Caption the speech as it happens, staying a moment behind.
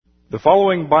The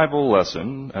following Bible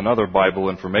lesson and other Bible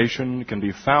information can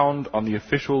be found on the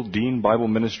official Dean Bible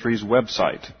Ministries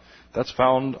website. That's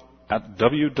found at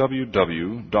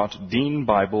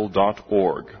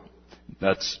www.deanbible.org.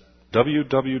 That's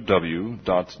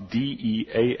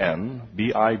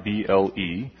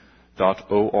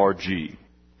www.deanbible.org.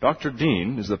 Dr.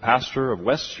 Dean is the pastor of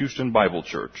West Houston Bible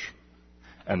Church.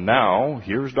 And now,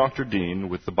 here's Dr. Dean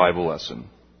with the Bible lesson.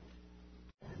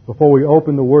 Before we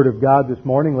open the Word of God this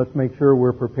morning, let's make sure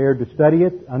we're prepared to study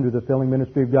it under the filling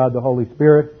ministry of God the Holy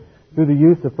Spirit through the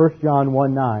use of 1 John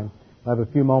 1:9. We'll have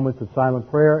a few moments of silent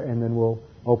prayer and then we'll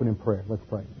open in prayer. Let's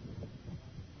pray.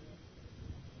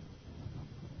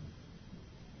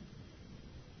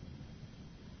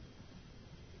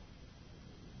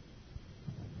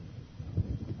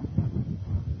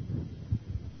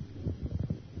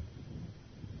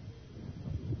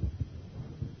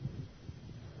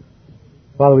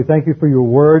 Father, we thank you for your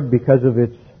word because of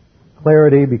its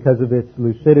clarity, because of its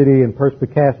lucidity and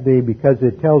perspicacity, because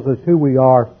it tells us who we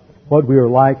are, what we are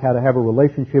like, how to have a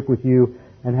relationship with you,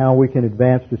 and how we can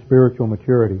advance to spiritual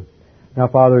maturity. Now,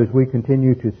 Father, as we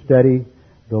continue to study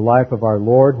the life of our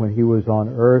Lord when He was on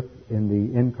earth in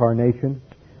the incarnation,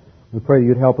 we pray that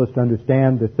you'd help us to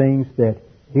understand the things that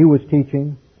He was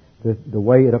teaching, the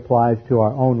way it applies to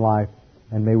our own life,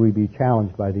 and may we be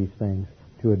challenged by these things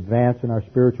to advance in our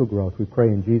spiritual growth. We pray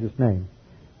in Jesus' name.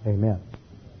 Amen.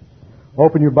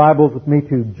 Open your Bibles with me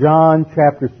to John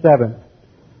chapter 7.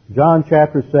 John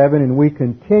chapter 7, and we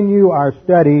continue our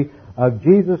study of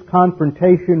Jesus'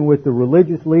 confrontation with the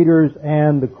religious leaders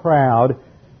and the crowd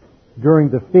during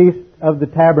the Feast of the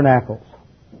Tabernacles.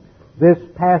 This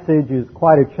passage is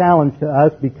quite a challenge to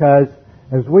us because,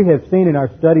 as we have seen in our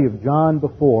study of John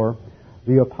before,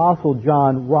 the Apostle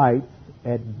John writes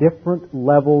at different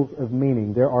levels of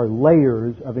meaning. There are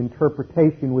layers of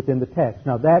interpretation within the text.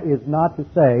 Now, that is not to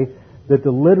say that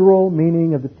the literal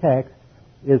meaning of the text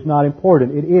is not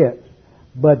important. It is.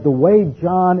 But the way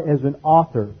John, as an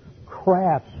author,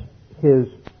 crafts his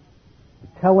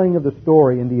telling of the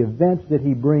story and the events that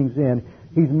he brings in,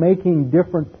 he's making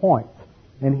different points.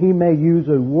 And he may use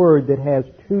a word that has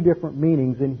two different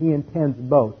meanings, and he intends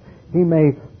both. He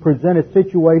may present a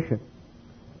situation,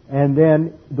 and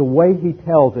then the way he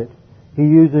tells it, he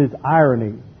uses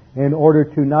irony in order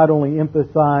to not only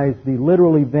emphasize the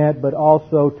literal event, but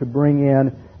also to bring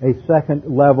in a second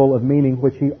level of meaning,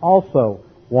 which he also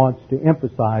wants to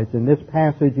emphasize. And this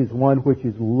passage is one which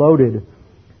is loaded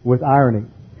with irony.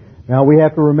 Now, we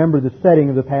have to remember the setting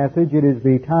of the passage. It is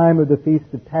the time of the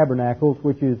Feast of Tabernacles,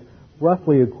 which is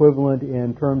roughly equivalent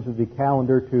in terms of the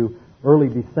calendar to early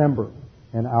December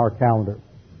in our calendar.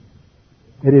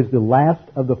 It is the last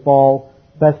of the fall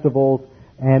festivals,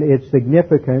 and its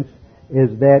significance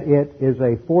is that it is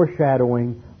a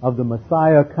foreshadowing of the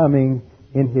Messiah coming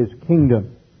in His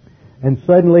kingdom. And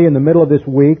suddenly, in the middle of this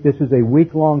week, this is a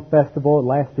week-long festival. It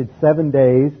lasted 7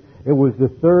 days. It was the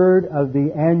third of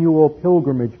the annual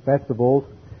pilgrimage festivals.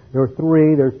 There are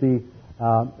three. There's the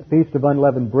Feast of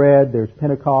Unleavened Bread, there's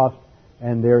Pentecost,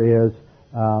 and there is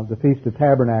the Feast of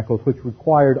Tabernacles, which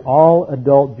required all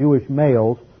adult Jewish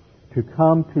males to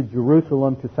come to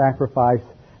Jerusalem to sacrifice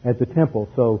at the temple.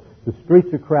 So the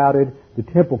streets are crowded, the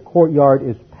temple courtyard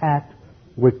is packed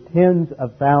with tens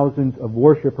of thousands of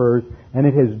worshipers, and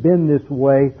it has been this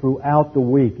way throughout the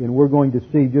week. And we're going to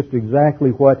see just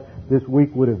exactly what this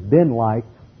week would have been like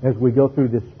as we go through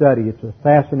this study. It's a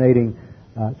fascinating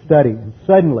study. And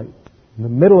suddenly, in the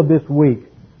middle of this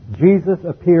week, Jesus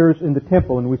appears in the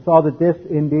temple, and we saw that this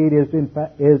indeed is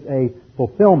a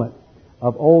fulfillment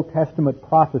of Old Testament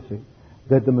prophecy,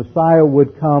 that the Messiah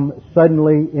would come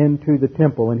suddenly into the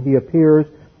temple, and He appears,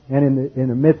 and in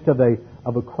the midst of a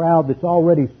crowd that's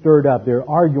already stirred up. They're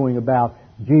arguing about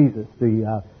Jesus.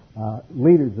 The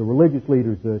leaders, the religious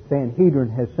leaders, the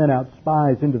Sanhedrin has sent out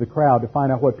spies into the crowd to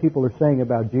find out what people are saying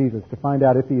about Jesus, to find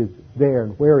out if He is there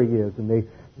and where He is, and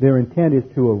their intent is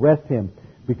to arrest Him,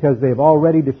 because they've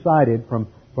already decided from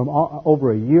over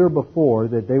a year before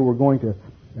that they were going to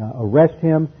arrest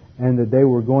Him and that they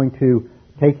were going to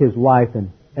take His life and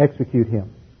execute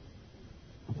Him.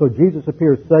 So Jesus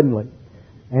appears suddenly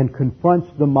and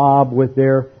confronts the mob with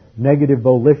their negative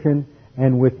volition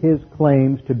and with His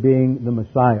claims to being the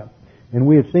Messiah. And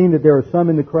we have seen that there are some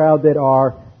in the crowd that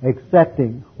are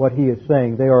accepting what He is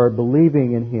saying. They are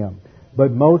believing in Him.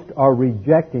 But most are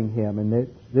rejecting Him, and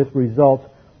this results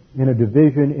in a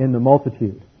division in the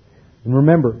multitude. And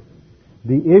remember,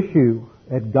 the issue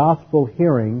at gospel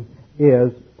hearing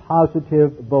is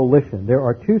positive volition. There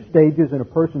are two stages in a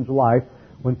person's life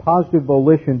when positive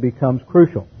volition becomes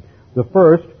crucial. The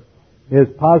first is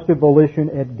positive volition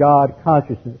at God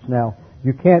consciousness. Now,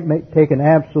 You can't take an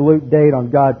absolute date on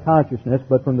God consciousness,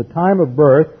 but from the time of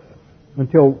birth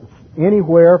until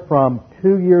anywhere from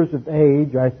 2 years of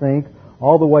age, I think,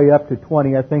 all the way up to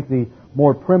 20. I think the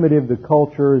more primitive the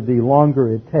culture, the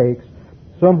longer it takes.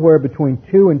 Somewhere between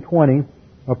 2 and 20,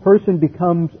 a person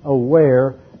becomes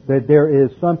aware that there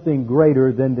is something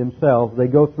greater than themselves. They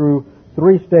go through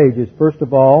 3 stages. First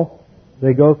of all,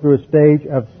 they go through a stage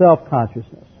of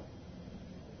self-consciousness,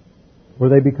 where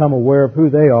they become aware of who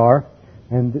they are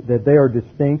and that they are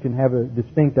distinct and have a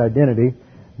distinct identity.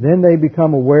 Then they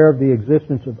become aware of the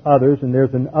existence of others, and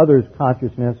there's an others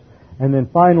consciousness. And then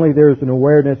finally there's an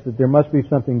awareness that there must be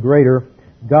something greater,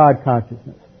 God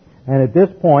consciousness. And at this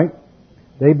point,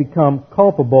 they become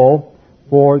culpable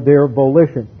for their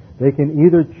volition. They can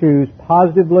either choose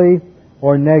positively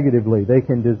or negatively. They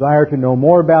can desire to know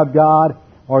more about God,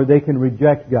 or they can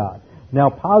reject God. Now,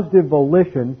 positive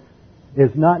volition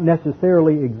is not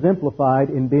necessarily exemplified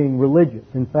in being religious.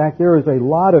 In fact, there is a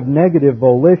lot of negative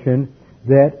volition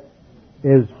that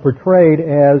is portrayed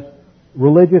as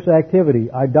religious activity.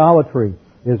 Idolatry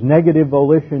is negative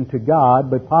volition to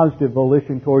God, but positive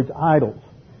volition towards idols.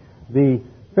 The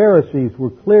Pharisees were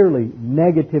clearly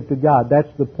negative to God.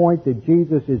 That's the point that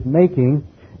Jesus is making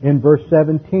in verse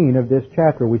 17 of this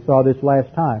chapter. We saw this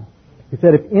last time. He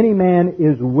said, if any man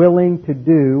is willing to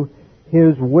do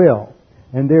his will.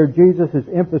 And there Jesus is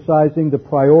emphasizing the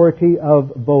priority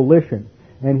of volition.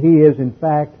 And he is, in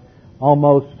fact,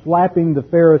 almost slapping the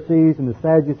Pharisees and the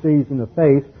Sadducees in the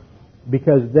face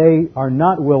because they are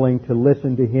not willing to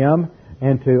listen to him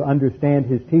and to understand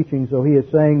his teaching. So he is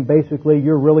saying, basically,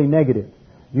 you're really negative.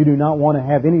 You do not want to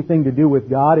have anything to do with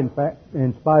God. In fact,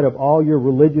 in spite of all your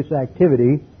religious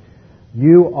activity,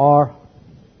 you are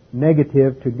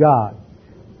negative to God.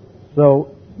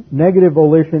 So, negative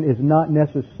volition is not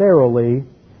necessarily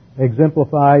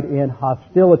exemplified in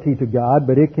hostility to God,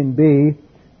 but it can be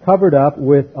covered up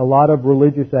with a lot of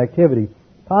religious activity.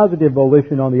 Positive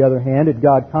volition, on the other hand, at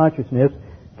God consciousness,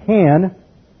 can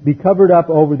be covered up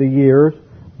over the years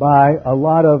by a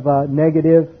lot of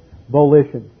negative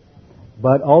volition.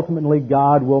 But ultimately,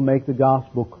 God will make the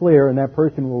gospel clear, and that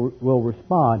person will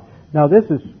respond. Now, this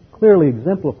is clearly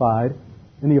exemplified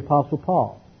in the Apostle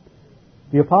Paul.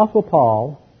 The Apostle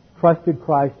Paul trusted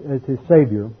Christ as his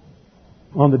Savior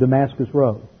on the Damascus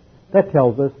Road. That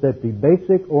tells us that the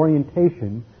basic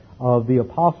orientation of the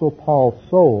Apostle Paul's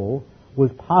soul was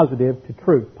positive to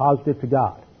truth, positive to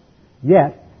God.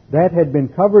 Yet, that had been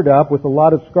covered up with a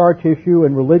lot of scar tissue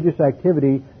and religious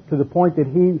activity to the point that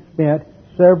he spent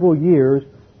several years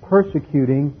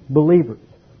persecuting believers.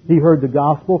 He heard the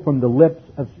gospel from the lips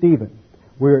of Stephen.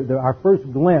 Our first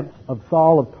glimpse of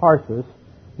Saul of Tarsus,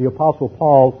 the Apostle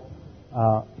Paul's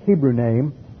Hebrew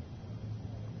name,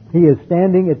 he is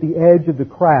standing at the edge of the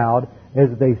crowd as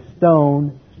they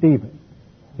stone Stephen.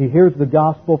 He hears the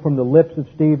gospel from the lips of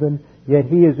Stephen, yet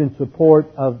he is in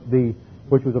support of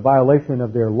which was a violation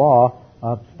of their law,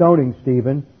 of stoning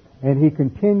Stephen, and he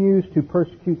continues to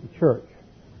persecute the church.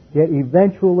 Yet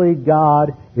eventually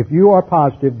God, if you are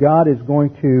positive, God is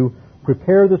going to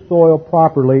prepare the soil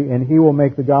properly and he will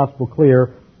make the gospel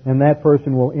clear, and that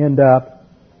person will end up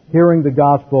hearing the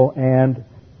gospel and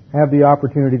have the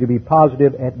opportunity to be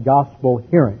positive at gospel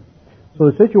hearing.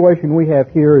 So the situation we have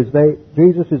here is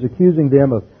Jesus is accusing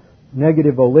them of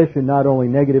negative volition, not only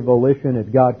negative volition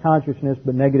at God consciousness,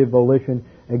 but negative volition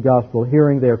at gospel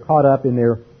hearing. They are caught up in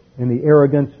the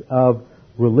arrogance of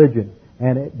religion.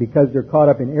 And because they're caught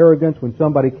up in arrogance, when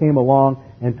somebody came along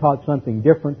and taught something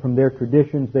different from their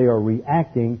traditions, they are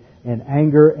reacting in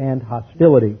anger and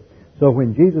hostility. So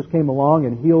when Jesus came along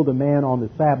and healed a man on the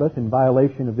Sabbath in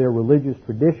violation of their religious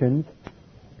traditions,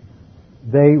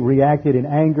 they reacted in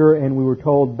anger, and we were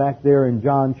told back there in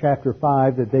John chapter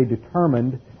 5 that they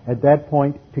determined at that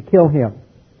point to kill him.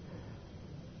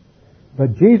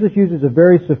 But Jesus uses a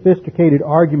very sophisticated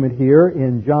argument here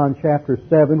in John chapter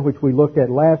 7, which we looked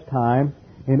at last time,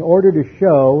 in order to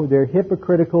show their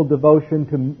hypocritical devotion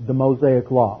to the Mosaic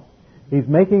Law. He's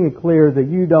making it clear that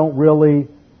you don't really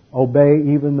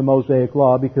obey even the Mosaic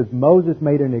Law, because Moses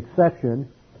made an exception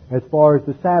as far as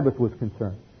the Sabbath was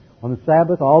concerned. On the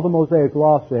Sabbath, all the Mosaic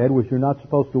Law said was you're not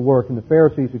supposed to work, and the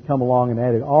Pharisees had come along and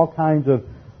added all kinds of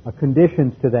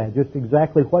conditions to that, just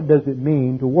exactly what does it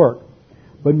mean to work.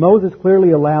 But Moses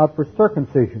clearly allowed for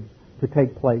circumcision to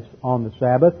take place on the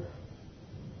Sabbath.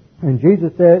 And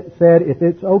Jesus said, if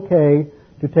it's okay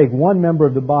to take one member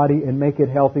of the body and make it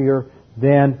healthier,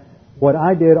 then what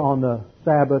I did on the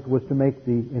Sabbath was to make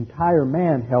the entire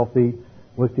man healthy,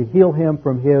 was to heal him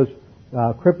from his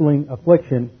crippling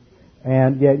affliction,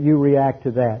 and yet you react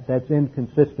to that. That's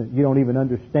inconsistent. You don't even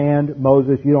understand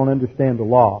Moses. You don't understand the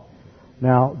law.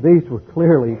 Now, these were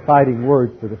clearly fighting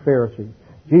words for the Pharisees.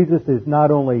 Jesus is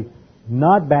not only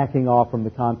not backing off from the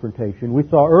confrontation. We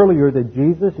saw earlier that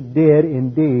Jesus did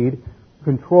indeed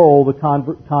control the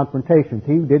confrontations.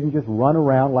 He didn't just run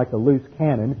around like a loose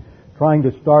cannon trying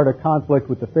to start a conflict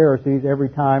with the Pharisees every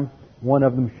time one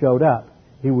of them showed up.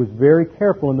 He was very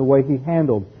careful in the way he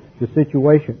handled the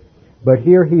situation. But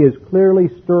here he is clearly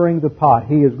stirring the pot.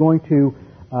 He is going to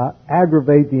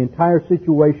aggravate the entire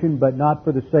situation, but not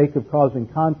for the sake of causing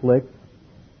conflict,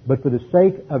 but for the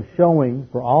sake of showing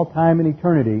for all time and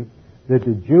eternity that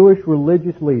the Jewish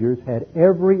religious leaders had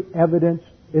every evidence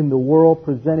in the world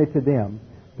presented to them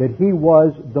that he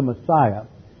was the Messiah,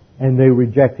 and they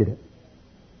rejected it.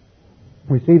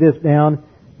 We see this down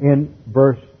in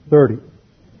verse 30.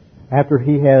 After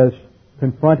he has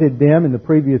confronted them in the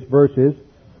previous verses,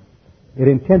 it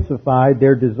intensified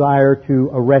their desire to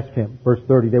arrest him. Verse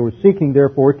 30, they were seeking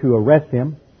therefore to arrest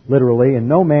him, literally, and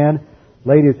no man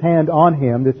laid his hand on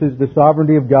him. This is the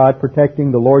sovereignty of God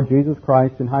protecting the Lord Jesus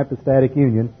Christ in hypostatic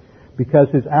union, because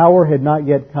his hour had not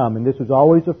yet come. And this is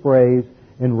always a phrase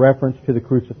in reference to the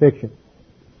crucifixion.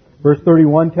 Verse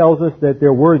 31 tells us that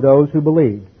there were those who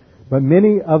believed, but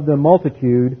many of the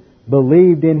multitude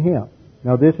believed in him.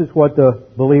 Now this is what the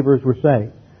believers were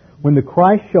saying. When the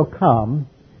Christ shall come,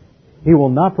 he will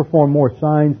not perform more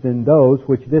signs than those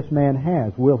which this man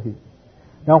has, will he?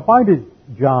 Now why does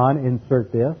John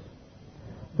insert this?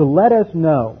 To let us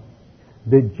know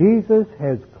that Jesus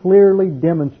has clearly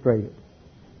demonstrated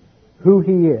who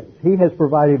he is. He has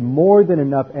provided more than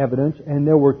enough evidence, and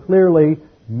there were clearly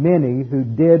many who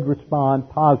did respond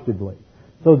positively.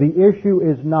 So the issue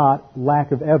is not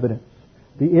lack of evidence.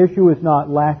 The issue is not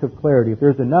lack of clarity. If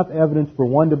there's enough evidence for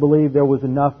one to believe, there was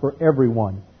enough for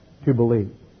everyone to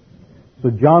believe. So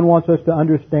John wants us to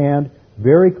understand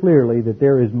very clearly that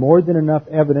there is more than enough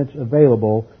evidence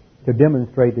available to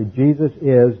demonstrate that Jesus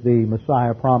is the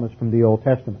Messiah promised from the Old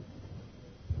Testament.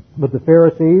 But the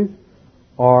Pharisees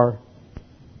are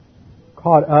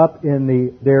caught up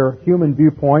in their human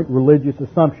viewpoint, religious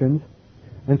assumptions,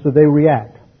 and so they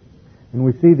react. And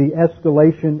we see the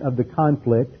escalation of the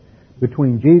conflict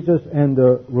between Jesus and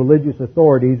the religious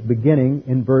authorities beginning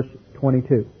in verse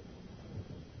 22.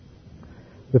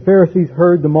 The Pharisees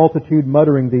heard the multitude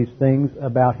muttering these things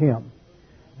about him,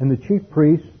 and the chief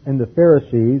priests and the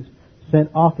Pharisees sent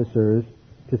officers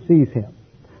to seize him.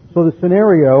 So the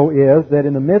scenario is that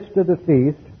in the midst of the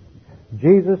feast,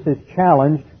 Jesus has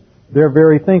challenged their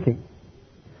very thinking.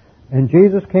 And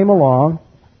Jesus came along,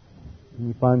 let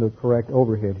me find the correct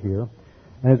overhead here,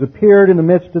 and has appeared in the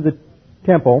midst of the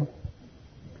temple.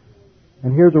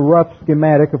 And here's a rough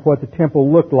schematic of what the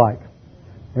temple looked like.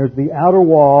 There's the outer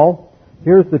wall.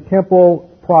 Here's the temple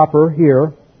proper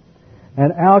here.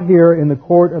 And out here in the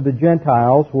court of the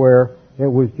Gentiles, where it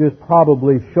was just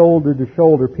probably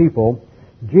shoulder-to-shoulder people,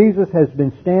 Jesus has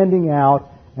been standing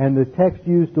out, and the text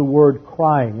used the word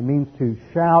crying. It means to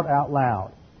shout out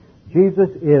loud. Jesus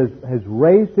has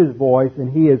raised his voice,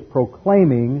 and he is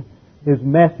proclaiming his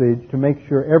message to make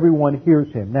sure everyone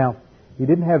hears him. Now, he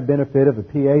didn't have benefit of a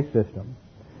PA system,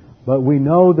 but we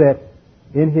know that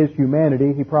in his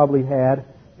humanity he probably had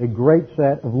a great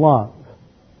set of lungs.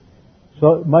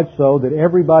 So much so that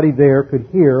everybody there could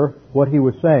hear what he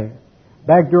was saying.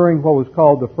 Back during what was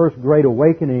called the First Great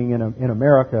Awakening in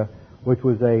America, which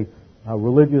was a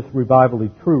religious revival, a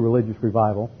true religious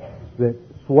revival, that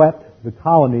swept the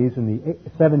colonies in the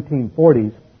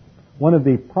 1740s, one of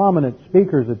the prominent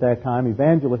speakers at that time,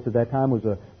 evangelists at that time, was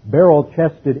a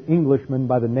barrel-chested Englishman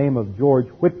by the name of George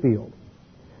Whitefield.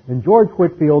 And George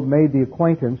Whitefield made the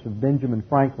acquaintance of Benjamin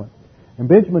Franklin. And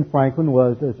Benjamin Franklin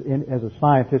was, as a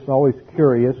scientist, always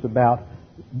curious about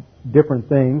different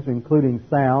things, including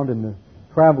sound and the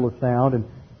travel of sound.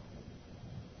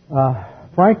 And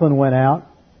Franklin went out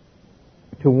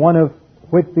to one of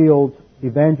Whitefield's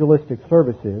evangelistic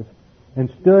services and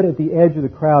stood at the edge of the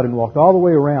crowd and walked all the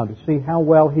way around to see how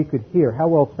well he could hear, how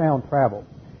well sound traveled.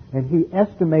 And he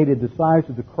estimated the size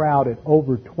of the crowd at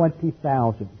over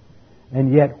 20,000.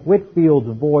 And yet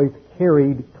Whitefield's voice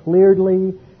carried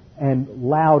clearly and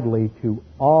loudly to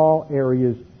all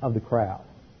areas of the crowd.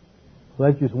 So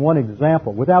that's just one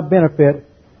example, without benefit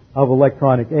of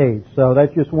electronic aids. So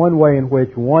that's just one way in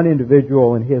which one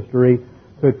individual in history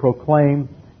could proclaim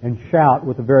and shout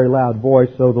with a very loud voice.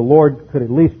 So the Lord could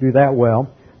at least do that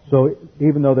well. So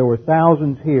even though there were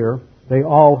thousands here, they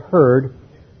all heard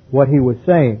what he was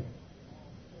saying.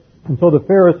 And so the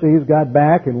Pharisees got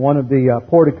back in one of the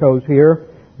porticos here,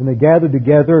 and they gathered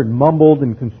together and mumbled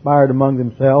and conspired among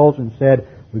themselves and said,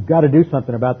 "We've got to do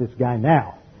something about this guy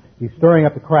now. He's stirring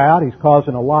up the crowd. He's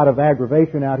causing a lot of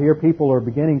aggravation out here. People are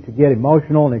beginning to get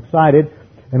emotional and excited.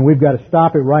 and we've got to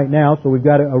stop it right now, so we've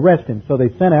got to arrest him. So they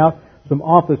sent out some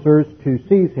officers to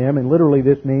seize him, and literally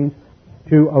this means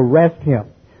to arrest him.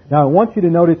 Now I want you to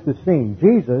notice the scene.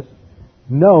 Jesus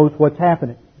knows what's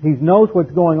happening. He knows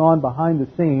what's going on behind the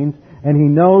scenes, and he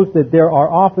knows that there are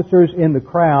officers in the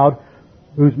crowd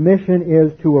whose mission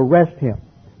is to arrest him.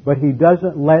 But he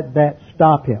doesn't let that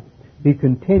stop him. He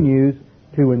continues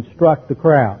to instruct the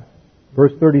crowd.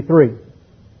 Verse 33.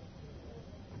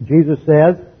 Jesus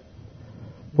says,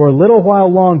 "For a little while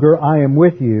longer I am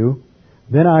with you,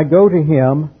 then I go to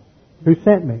him who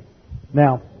sent me."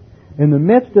 Now, in the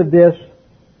midst of this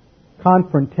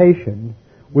confrontation,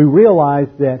 we realize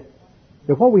that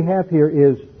what we have here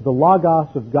is the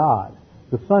Logos of God,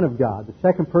 the Son of God, the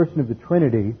second person of the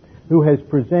Trinity, who has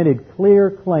presented clear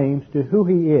claims to who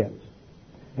He is.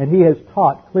 And He has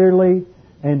taught clearly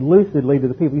and lucidly to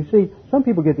the people. You see, some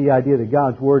people get the idea that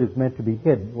God's Word is meant to be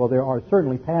hidden. Well, there are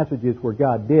certainly passages where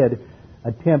God did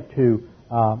attempt to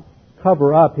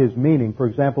cover up His meaning, for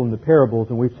example, in the parables,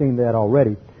 and we've seen that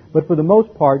already. But for the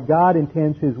most part, God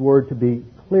intends His Word to be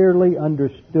clearly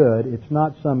understood. It's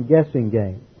not some guessing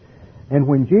game. And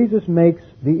when Jesus makes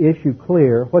the issue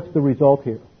clear, what's the result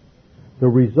here? The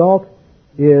result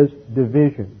is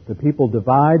division. The people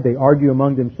divide. They argue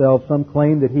among themselves. Some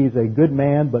claim that He's a good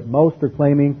man, but most are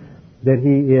claiming that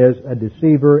He is a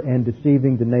deceiver and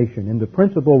deceiving the nation. And the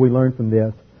principle we learn from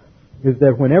this is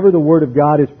that whenever the Word of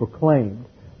God is proclaimed,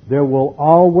 there will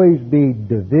always be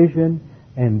division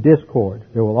and discord.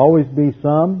 There will always be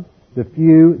some, the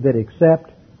few that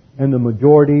accept, and the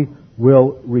majority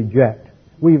will reject.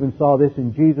 We even saw this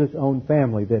in Jesus' own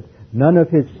family, that none of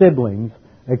His siblings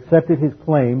accepted His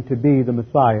claim to be the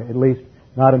Messiah, at least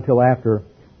not until after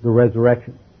the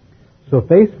resurrection. So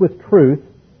faced with truth,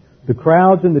 the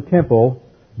crowds in the temple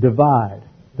divide.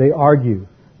 They argue.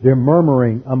 They're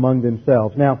murmuring among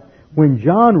themselves. Now, when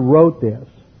John wrote this,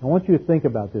 I want you to think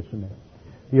about this a minute.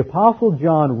 The Apostle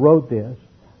John wrote this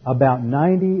about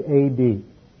 90 A.D.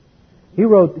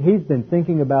 He's been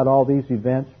thinking about all these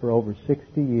events for over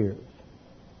 60 years.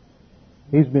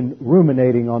 He's been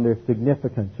ruminating on their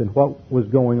significance and what was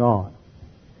going on.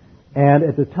 And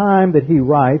at the time that he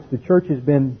writes, the church has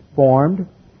been formed.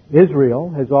 Israel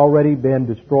has already been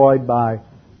destroyed by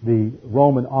the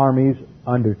Roman armies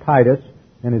under Titus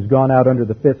and has gone out under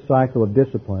the fifth cycle of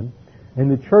discipline. And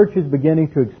the church is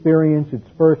beginning to experience its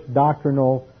first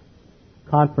doctrinal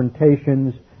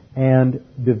confrontations and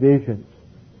divisions.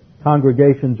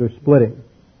 Congregations are splitting.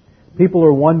 People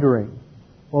are wondering,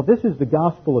 well, this is the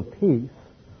gospel of peace.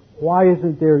 Why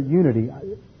isn't there unity?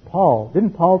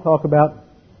 Didn't Paul talk about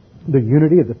the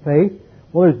unity of the faith?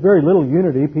 Well, there's very little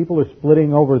unity. People are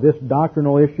splitting over this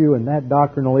doctrinal issue and that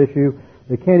doctrinal issue.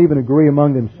 They can't even agree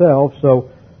among themselves. So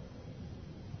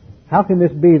how can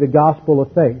this be the gospel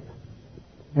of faith?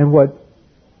 And what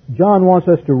John wants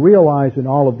us to realize in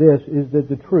all of this is that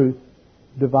the truth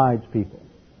divides people.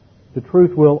 The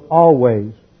truth will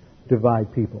always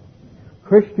divide people.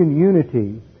 Christian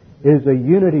unity is a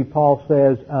unity, Paul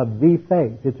says, of the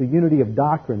faith. It's a unity of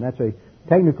doctrine. That's a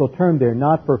technical term there,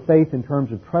 not for faith in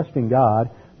terms of trusting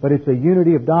God, but it's a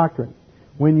unity of doctrine.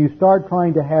 When you start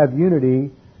trying to have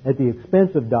unity at the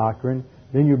expense of doctrine,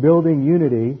 then you're building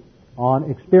unity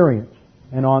on experience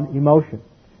and on emotion.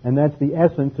 And that's the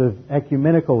essence of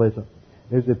ecumenicalism,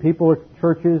 is that people,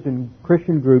 churches and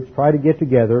Christian groups try to get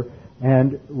together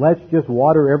and let's just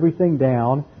water everything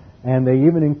down, and they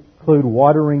even include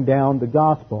watering down the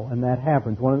gospel, and that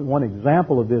happens. One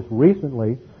example of this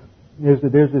recently is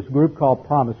that there's this group called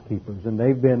Promise Keepers, and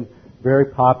they've been very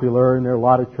popular, and there are a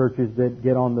lot of churches that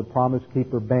get on the Promise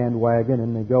Keeper bandwagon,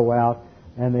 and they go out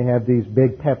and they have these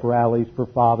big pep rallies for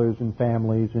fathers and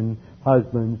families and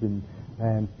husbands,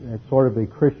 and it's sort of a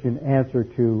Christian answer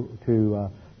to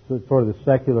sort of the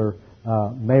secular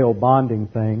male bonding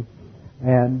thing.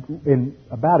 And in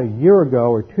about a year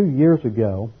ago or 2 years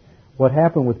ago, what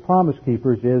happened with Promise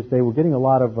Keepers is they were getting a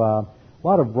lot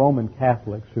of Roman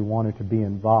Catholics who wanted to be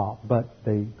involved, but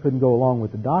they couldn't go along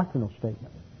with the doctrinal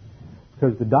statement.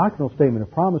 Because the doctrinal statement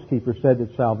of Promise Keepers said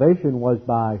that salvation was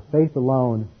by faith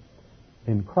alone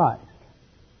in Christ.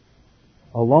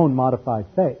 Alone modified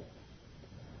faith.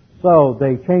 So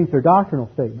they changed their doctrinal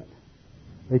statement.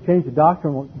 They changed the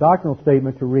doctrinal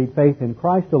statement to read faith in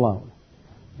Christ alone.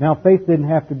 Now, faith didn't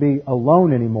have to be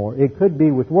alone anymore. It could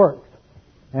be with works.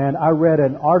 And I read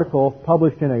an article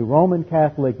published in a Roman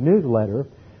Catholic newsletter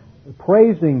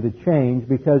praising the change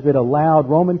because it allowed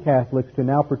Roman Catholics to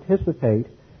now participate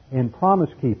in Promise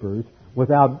Keepers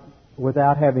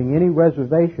without having any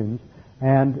reservations.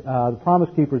 And the Promise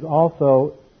Keepers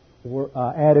also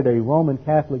added a Roman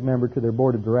Catholic member to their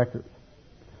board of directors.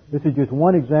 This is just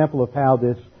one example of how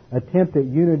this attempt at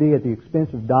unity at the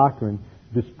expense of doctrine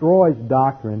destroys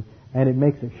doctrine, and it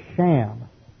makes a sham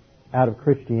out of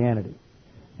Christianity.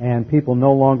 And people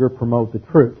no longer promote the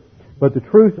truth. But the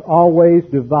truth always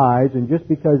divides, and just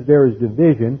because there is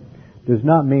division does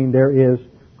not mean there is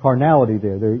carnality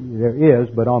there. There is,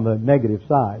 but on the negative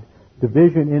side.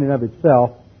 Division in and of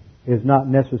itself is not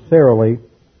necessarily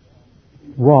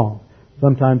wrong.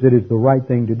 Sometimes it is the right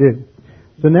thing to do.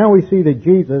 So now we see that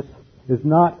Jesus is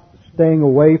not staying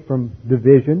away from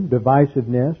division,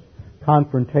 divisiveness,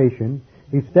 confrontation.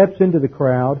 He steps into the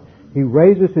crowd, he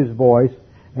raises his voice,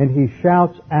 and he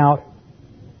shouts out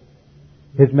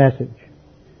his message.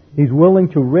 He's willing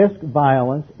to risk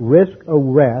violence, risk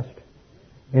arrest,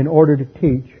 in order to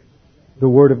teach the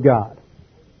Word of God.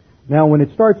 Now, when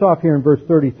it starts off here in verse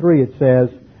 33, it says,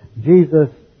 Jesus,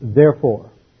 therefore.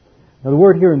 Now, the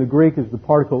word here in the Greek is the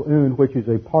particle un, which is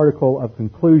a particle of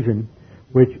conclusion,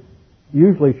 which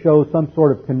usually shows some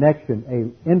sort of connection,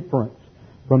 an inference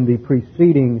from the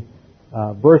preceding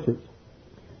verses.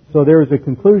 So there is a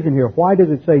conclusion here. Why does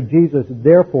it say Jesus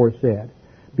therefore said?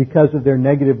 Because of their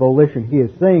negative volition. He is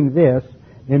saying this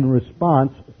in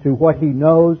response to what he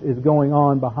knows is going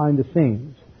on behind the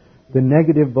scenes, the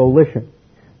negative volition.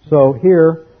 So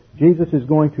here, Jesus is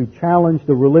going to challenge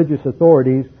the religious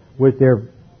authorities with their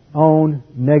own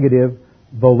negative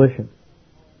volition.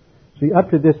 See, up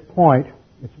to this point,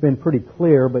 it's been pretty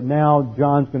clear, but now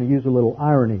John's going to use a little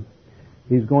irony.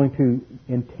 He's going to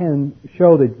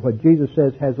show that what Jesus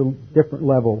says has a different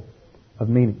level of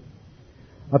meaning.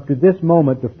 Up to this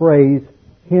moment, the phrase,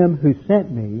 Him who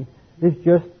sent me, is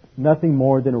just nothing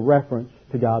more than a reference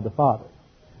to God the Father.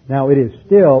 Now, it is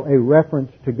still a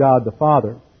reference to God the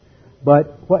Father,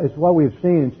 but it's what we've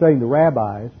seen in studying the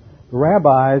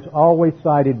rabbis always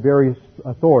cited various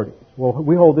authorities. Well,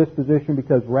 we hold this position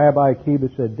because Rabbi Akiba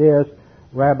said this,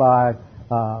 Rabbi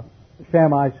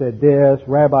Shammai said this,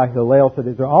 Rabbi Hillel said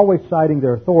this. They're always citing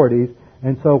their authorities,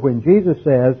 and so when Jesus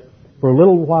says, for a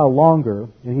little while longer,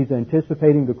 and he's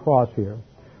anticipating the cross here,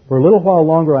 for a little while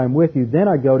longer I'm with you, then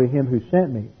I go to Him who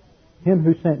sent me. Him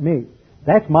who sent me.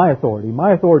 That's my authority.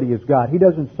 My authority is God. He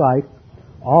doesn't cite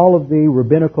all of the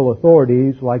rabbinical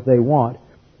authorities like they want.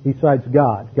 He cites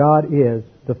God. God is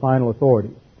the final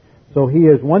authority. So he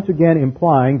is once again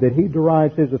implying that he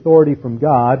derives his authority from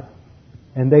God,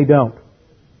 and they don't.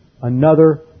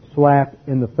 Another slap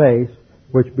in the face,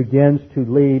 which begins to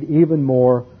lead even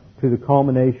more to the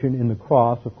culmination in the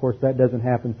cross. Of course, that doesn't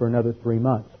happen for another 3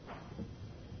 months.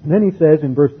 And then he says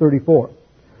in verse 34,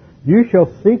 You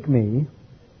shall seek me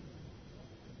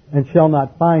and shall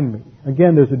not find me.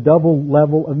 Again, there's a double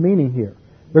level of meaning here.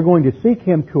 They're going to seek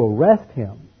him to arrest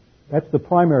him. That's the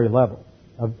primary level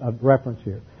of reference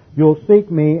here. You'll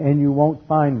seek me and you won't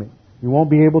find me. You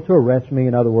won't be able to arrest me,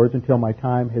 in other words, until my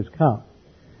time has come.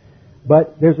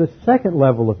 But there's a second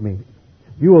level of meaning.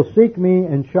 You will seek me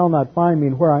and shall not find me,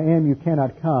 and where I am you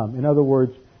cannot come. In other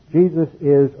words, Jesus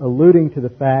is alluding to the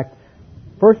fact,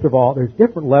 first of all, there's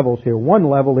different levels here. One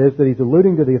level is that he's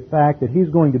alluding to the fact that he's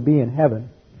going to be in heaven,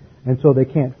 and so they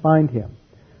can't find him.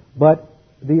 But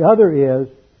the other is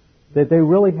that they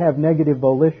really have negative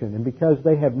volition, and because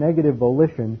they have negative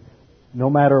volition, no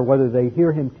matter whether they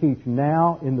hear him teach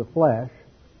now in the flesh,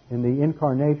 in the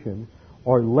incarnation,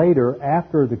 or later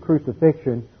after the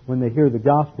crucifixion when they hear the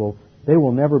gospel, they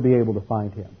will never be able to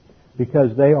find him,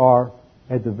 because they are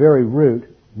at the very root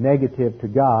negative to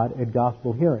God at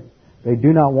gospel hearing. They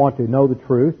do not want to know the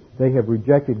truth. They have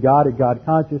rejected God at God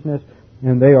consciousness,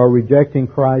 and they are rejecting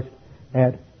Christ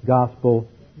at gospel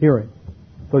hearing.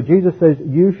 So Jesus says,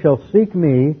 You shall seek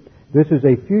me. This is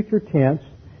a future tense,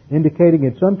 indicating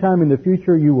at some time in the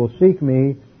future you will seek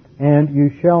me, and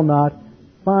you shall not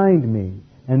find me.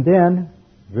 And then,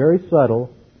 very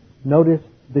subtle, notice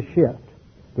the shift.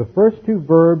 The first two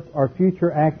verbs are future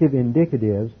active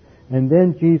indicatives, and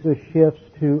then Jesus shifts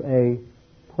to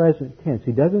a present tense.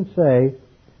 He doesn't say,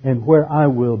 and where I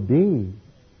will be,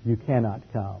 you cannot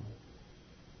come.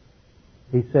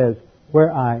 He says,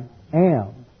 where I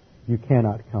am, you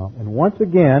cannot come. And once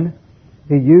again,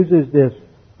 he uses this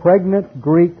pregnant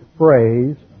Greek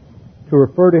phrase to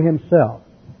refer to himself.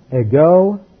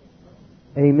 Ego,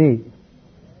 eimi.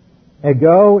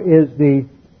 Ego is the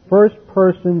first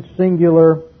person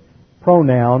singular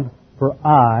pronoun for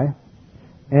I,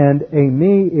 and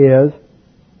eimi is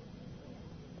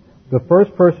the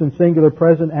first person singular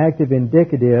present active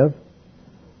indicative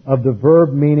of the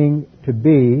verb meaning to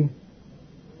be,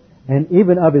 and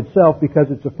even of itself, because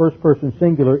it's a first person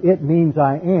singular, it means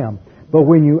I am. But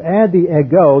when you add the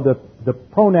ego, the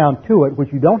pronoun to it,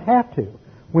 which you don't have to,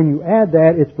 when you add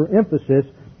that, it's for emphasis,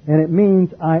 and it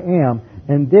means I am.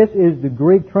 And this is the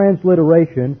Greek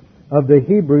transliteration of the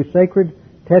Hebrew sacred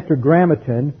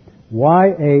tetragrammaton,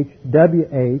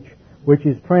 YHWH, which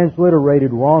is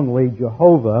transliterated wrongly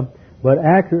Jehovah, but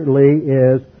accurately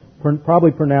is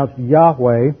probably pronounced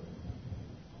Yahweh,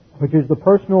 which is the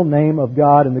personal name of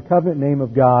God and the covenant name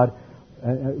of God,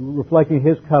 reflecting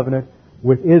His covenant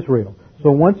with Israel.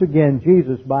 So once again,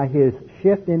 Jesus, by His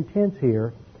shift in tense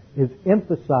here, is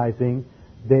emphasizing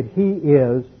that He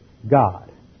is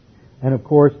God. And of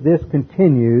course, this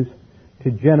continues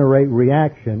to generate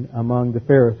reaction among the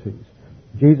Pharisees.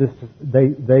 Jesus,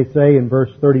 they say in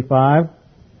verse 35,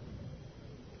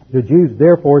 the Jews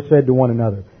therefore said to one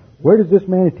another, "Where does this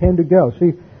man intend to go?"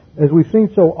 See, as we've seen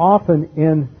so often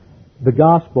in the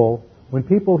gospel, when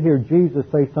people hear Jesus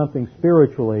say something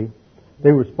spiritually,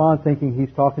 they respond thinking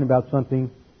He's talking about something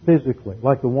physically,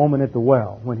 like the woman at the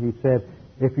well, when He said,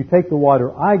 "If you take the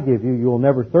water I give you, you will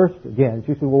never thirst again."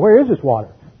 She said, "Well, where is this water?"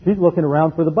 She's looking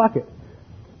around for the bucket.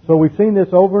 So we've seen this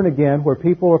over and again where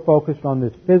people are focused on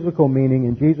this physical meaning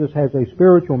and Jesus has a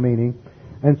spiritual meaning.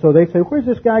 And so they say, where's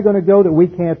this guy going to go that we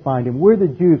can't find him? We're the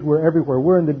Jews. We're everywhere.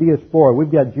 We're in the diaspora.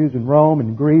 We've got Jews in Rome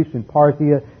and Greece and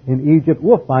Parthia in Egypt.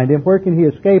 We'll find him. Where can he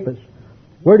escape us?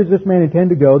 Where does this man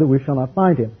intend to go that we shall not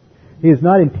find him? He is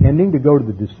not intending to go to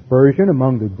the dispersion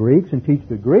among the Greeks and teach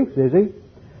the Greeks, is he?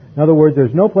 In other words,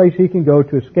 there's no place he can go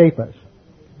to escape us.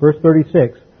 Verse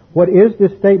 36. What is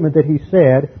this statement that he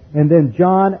said? And then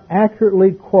John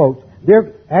accurately quotes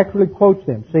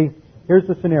them. See, here's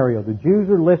the scenario. The Jews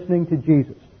are listening to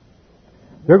Jesus.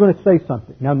 They're going to say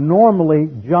something. Now, normally,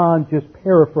 John just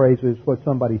paraphrases what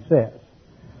somebody says.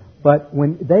 But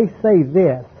when they say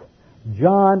this,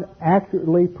 John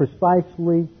accurately,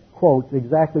 precisely quotes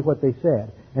exactly what they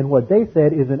said. And what they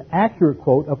said is an accurate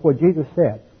quote of what Jesus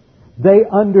said. They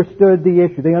understood the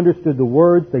issue. They understood the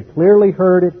words. They clearly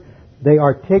heard it. They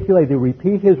articulate, they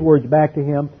repeat His words back to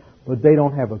Him, but they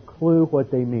don't have a clue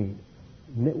what they mean.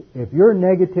 If you're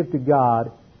negative to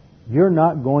God, you're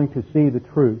not going to see the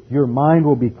truth. Your mind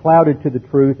will be clouded to the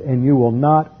truth and you will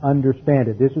not understand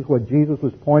it. This is what Jesus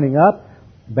was pointing up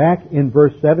back in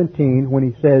verse 17 when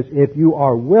He says, if you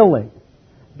are willing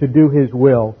to do His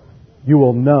will, you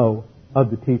will know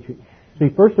of the teaching. See,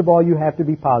 first of all, you have to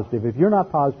be positive. If you're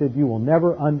not positive, you will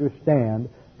never understand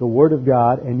the Word of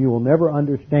God, and you will never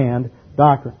understand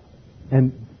doctrine.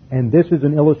 And this is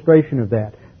an illustration of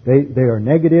that. They are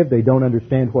negative, they don't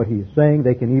understand what He is saying,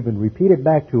 they can even repeat it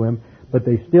back to Him, but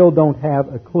they still don't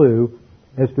have a clue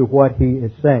as to what He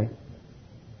is saying.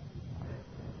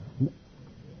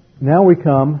 Now we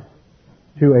come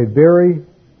to a very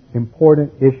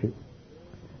important issue,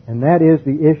 and that is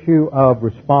the issue of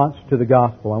response to the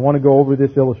gospel. I want to go over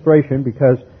this illustration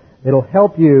because it'll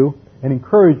help you and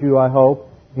encourage you, I hope,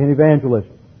 in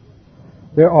evangelism.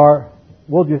 There are,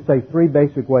 we'll just say, three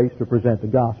basic ways to present the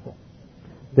gospel.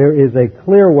 There is a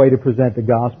clear way to present the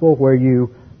gospel where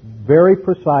you very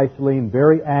precisely and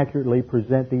very accurately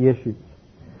present the issues.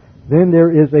 Then there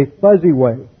is a fuzzy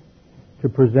way to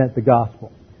present the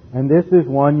gospel. And this is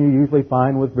one you usually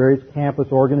find with various campus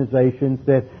organizations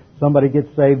that somebody gets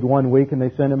saved one week and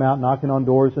they send them out knocking on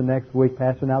doors the next week,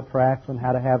 passing out tracts on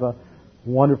how to have a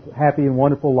wonderful, happy and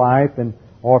wonderful life, and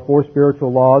or 4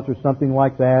 spiritual laws or something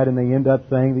like that, and they end up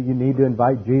saying that you need to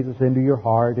invite Jesus into your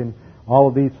heart and all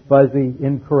of these fuzzy,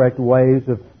 incorrect ways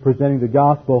of presenting the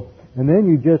gospel. And then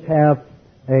you just have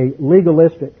a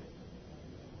legalistic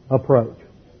approach.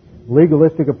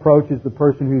 Legalistic approach is the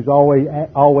person who's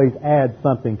always adds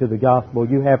something to the gospel.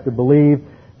 You have to believe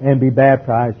and be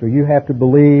baptized, or you have to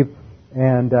believe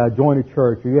and join a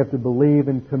church, or you have to believe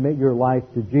and commit your life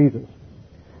to Jesus.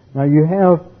 Now you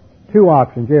have two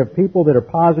options. You have people that are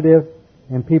positive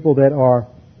and people that are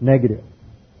negative.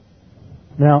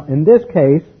 Now, in this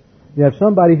case, you have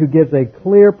somebody who gives a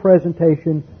clear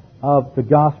presentation of the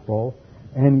gospel,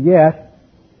 and yet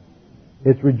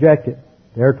it's rejected.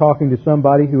 They're talking to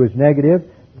somebody who is negative.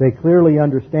 They clearly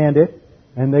understand it,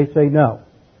 and they say no.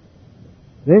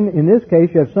 Then, in this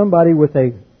case, you have somebody with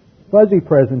a fuzzy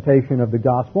presentation of the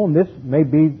gospel, and this may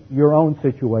be your own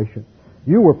situation.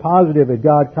 You were positive at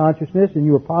God consciousness and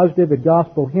you were positive at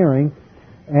gospel hearing,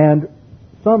 and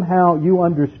somehow you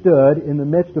understood in the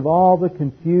midst of all the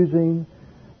confusing,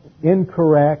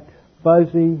 incorrect,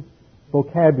 fuzzy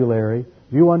vocabulary,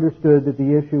 you understood that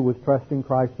the issue was trusting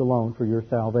Christ alone for your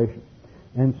salvation.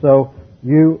 And so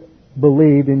you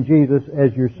believed in Jesus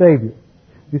as your Savior.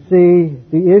 You see,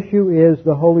 the issue is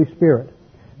the Holy Spirit.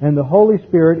 And the Holy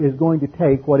Spirit is going to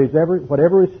take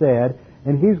whatever is said,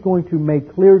 and He's going to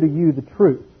make clear to you the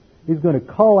truth. He's going to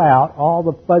cull out all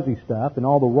the fuzzy stuff and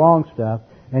all the wrong stuff,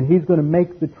 and He's going to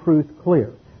make the truth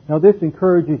clear. Now this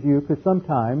encourages you because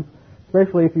sometimes,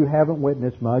 especially if you haven't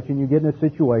witnessed much and you get in a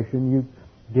situation,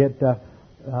 get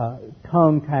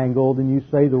tongue tangled and you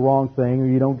say the wrong thing or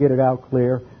you don't get it out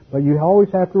clear. But you always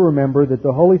have to remember that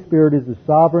the Holy Spirit is the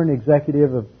sovereign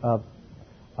executive of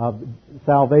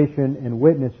salvation and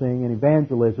witnessing and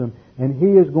evangelism, and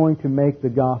He is going to make the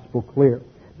gospel clear.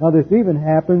 Now, this even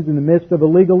happens in the midst of a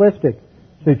legalistic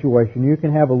situation. You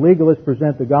can have a legalist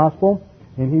present the gospel,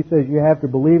 and he says you have to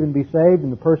believe and be saved,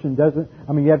 and the person doesn't,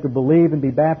 you have to believe and be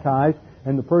baptized,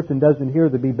 and the person doesn't hear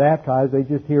the be baptized, they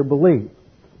just hear believe.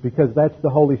 Because that's the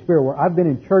Holy Spirit. Where I've been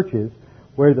in churches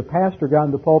where the pastor got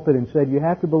in the pulpit and said, you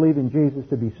have to believe in Jesus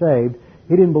to be saved.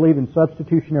 He didn't believe in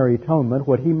substitutionary atonement.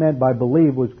 What he meant by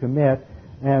believe was commit,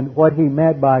 and what he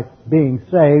meant by being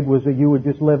saved was that you would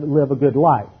just live a good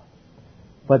life.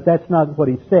 But that's not what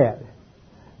he said.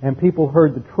 And people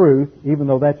heard the truth, even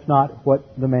though that's not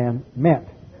what the man meant.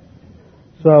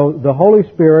 So the Holy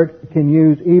Spirit can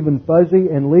use even fuzzy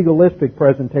and legalistic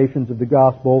presentations of the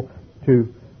gospel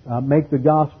to make the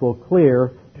gospel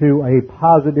clear to a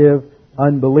positive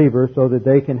unbeliever so that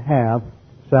they can have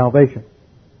salvation.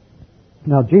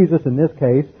 Now, Jesus, in this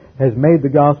case, has made the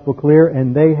gospel clear,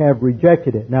 and they have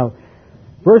rejected it. Now,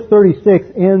 verse 36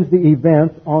 ends the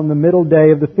events on the middle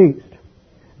day of the feast.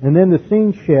 And then the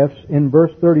scene shifts in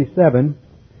verse 37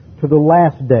 to the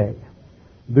last day,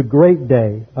 the great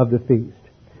day of the feast.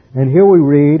 And here we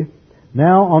read,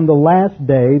 now on the last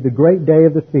day, the great day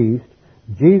of the feast,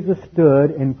 Jesus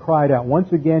stood and cried out.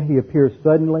 Once again, He appears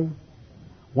suddenly.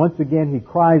 Once again, He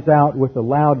cries out with a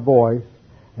loud voice.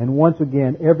 And once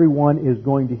again, everyone is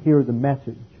going to hear the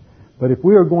message. But if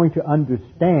we are going to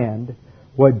understand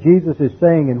what Jesus is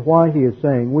saying and why He is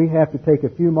saying, we have to take a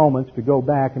few moments to go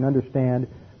back and understand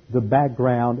the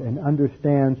background and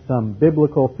understand some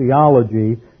biblical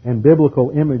theology and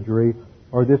biblical imagery,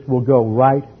 or this will go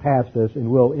right past us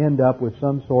and we'll end up with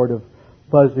some sort of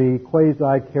fuzzy,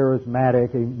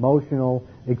 quasi-charismatic, emotional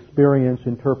experience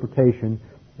interpretation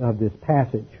of this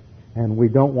passage. And we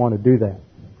don't want to do that.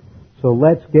 So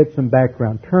let's get some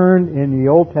background. Turn in the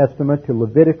Old Testament to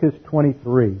Leviticus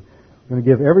 23. I'm going to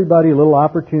give everybody a little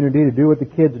opportunity to do what the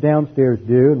kids downstairs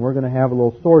do, and we're going to have a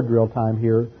little sword drill time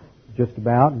here just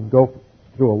about and go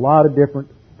through a lot of different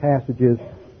passages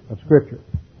of Scripture.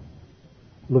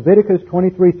 Leviticus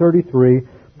 23:33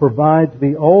 provides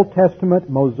the Old Testament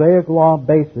Mosaic law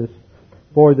basis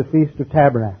for the Feast of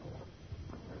Tabernacles.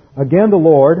 Again, the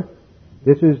Lord,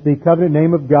 this is the covenant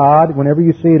name of God. Whenever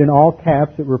you see it in all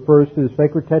caps, it refers to the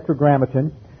sacred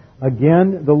tetragrammaton.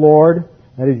 Again, the Lord,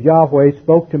 that is Yahweh,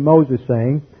 spoke to Moses,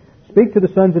 saying, speak to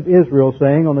the sons of Israel,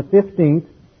 saying, on the 15th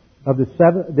of this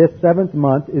seventh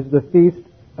month is the Feast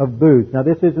of Booths. Now,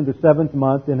 this isn't the seventh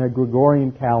month in a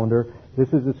Gregorian calendar.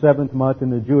 This is the seventh month in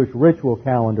the Jewish ritual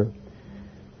calendar,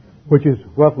 which is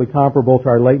roughly comparable to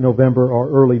our late November or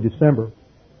early December.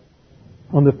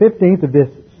 On the 15th of this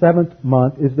seventh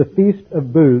month is the Feast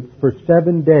of Booths for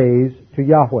 7 days to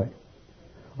Yahweh.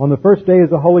 On the first day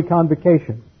is a holy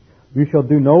convocation. You shall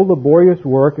do no laborious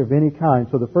work of any kind.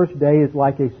 So the first day is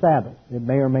like a Sabbath. It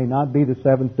may or may not be the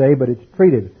seventh day, but it's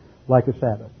treated like a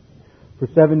Sabbath. For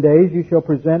 7 days you shall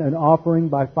present an offering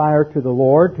by fire to the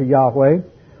Lord, to Yahweh.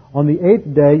 On the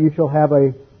 8th day you shall have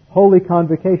a holy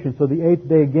convocation. So the 8th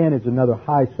day again is another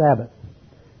high Sabbath.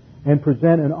 And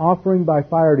present an offering by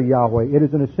fire to Yahweh. It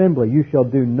is an assembly. You shall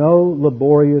do no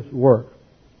laborious work.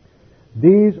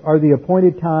 These are the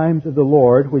appointed times of the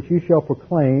Lord, which you shall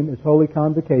proclaim as holy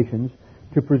convocations,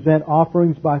 to present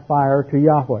offerings by fire to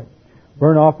Yahweh.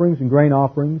 Burnt offerings and grain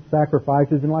offerings,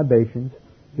 sacrifices and libations.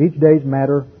 Each day's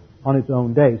matter on its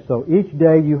own day. So each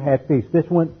day you had feasts. This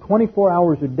went 24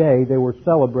 hours a day. They were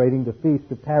celebrating the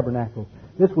Feast of Tabernacles.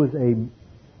 This was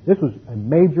a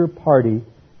major party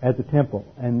at the temple,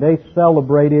 and they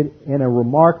celebrated in a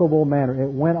remarkable manner. It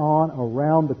went on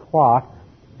around the clock.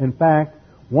 In fact,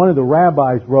 one of the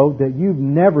rabbis wrote that you've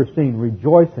never seen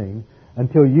rejoicing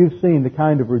until you've seen the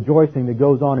kind of rejoicing that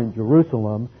goes on in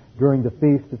Jerusalem during the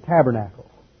Feast of Tabernacles.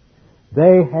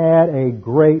 They had a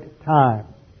great time.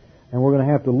 And we're going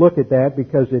to have to look at that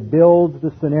because it builds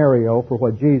the scenario for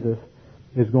what Jesus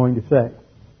is going to say.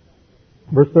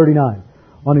 Verse 39.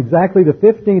 On exactly the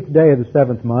 15th day of the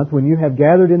seventh month, when you have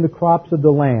gathered in the crops of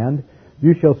the land,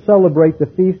 you shall celebrate the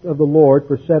feast of the Lord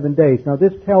for 7 days. Now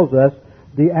this tells us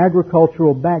the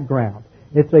agricultural background.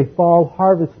 It's a fall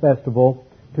harvest festival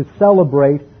to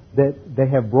celebrate that they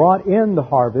have brought in the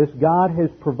harvest. God has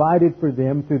provided for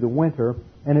them through the winter,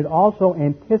 and it also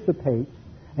anticipates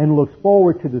and looks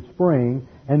forward to the spring,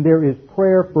 and there is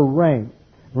prayer for rain.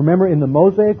 Remember, in the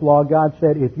Mosaic Law, God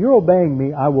said, if you're obeying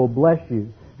me, I will bless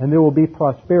you, and there will be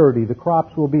prosperity. The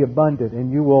crops will be abundant,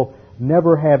 and you will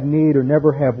never have need or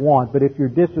never have want. But if you're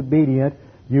disobedient,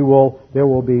 There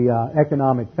will be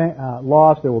economic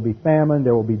loss, there will be famine,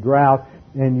 there will be drought,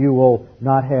 and you will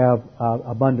not have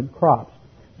abundant crops.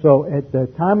 So at the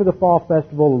time of the fall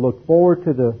festival, we look forward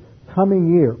to the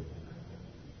coming year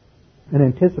and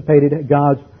anticipated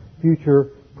God's future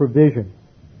provision.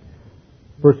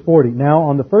 Verse 40, now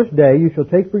on the first day you shall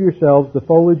take for yourselves the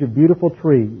foliage of beautiful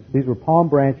trees. These were palm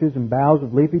branches and boughs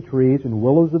of leafy trees and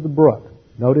willows of the brook.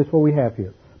 Notice what we have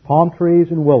here. Palm trees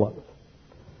and willows.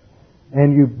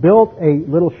 And you built a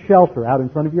little shelter out in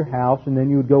front of your house, and then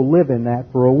you would go live in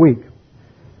that for a week.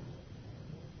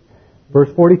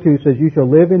 Verse 42 says, you shall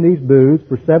live in these booths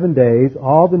for 7 days.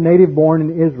 All the native born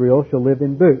in Israel shall live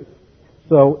in booths.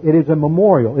 So it is a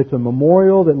memorial. It's a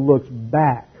memorial that looks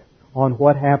back on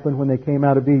what happened when they came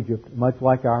out of Egypt, much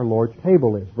like our Lord's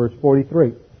table is. Verse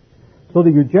 43. So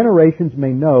that your generations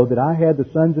may know that I had the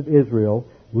sons of Israel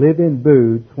live in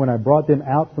booths when I brought them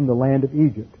out from the land of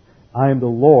Egypt. I am the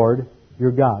Lord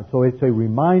your God. So it's a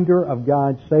reminder of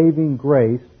God's saving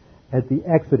grace at the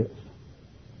Exodus.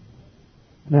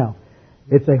 Now,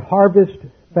 it's a harvest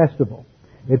festival.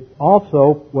 It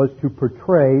also was to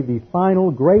portray the final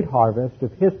great harvest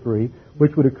of history,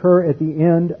 which would occur at the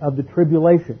end of the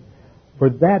tribulation. For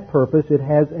that purpose, it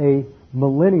has a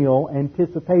millennial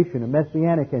anticipation, a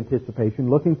messianic anticipation,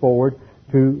 looking forward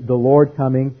to the Lord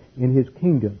coming in His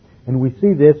kingdom. And we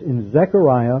see this in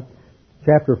Zechariah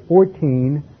chapter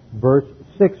 14, verse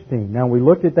 16. Now, we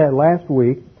looked at that last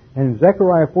week, and in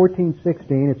Zechariah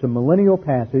 14:16, it's a millennial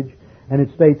passage, and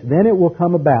it states, then it will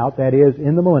come about, that is,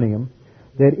 in the millennium,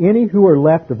 that any who are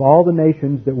left of all the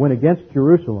nations that went against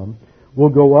Jerusalem will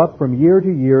go up from year to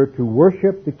year to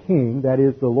worship the King, that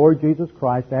is, the Lord Jesus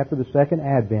Christ, after the second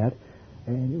advent,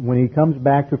 and when He comes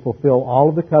back to fulfill all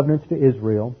of the covenants to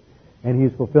Israel, and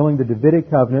He's fulfilling the Davidic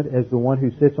covenant as the one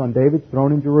who sits on David's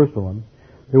throne in Jerusalem.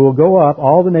 They will go up,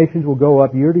 all the nations will go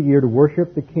up year to year to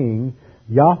worship the King,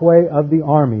 Yahweh of the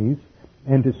armies,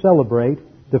 and to celebrate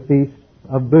the Feast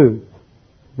of Booths.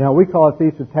 Now, we call it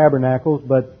Feast of Tabernacles,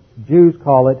 but Jews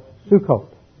call it Sukkot,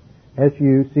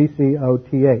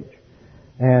 S-U-C-C-O-T-H.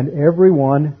 And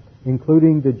everyone,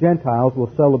 including the Gentiles,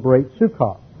 will celebrate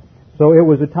Sukkot. So it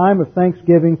was a time of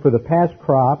thanksgiving for the past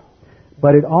crop,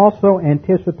 but it also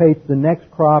anticipates the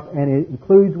next crop, and it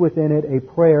includes within it a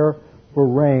prayer for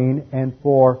rain and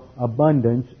for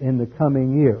abundance in the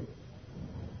coming year.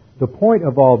 The point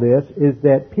of all this is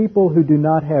that people who do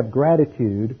not have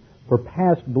gratitude for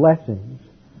past blessings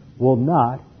will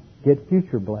not get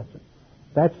future blessings.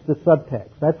 That's the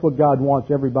subtext. That's what God wants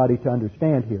everybody to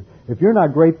understand here. If you're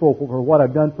not grateful for what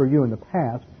I've done for you in the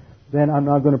past, then I'm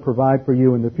not going to provide for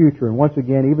you in the future. And once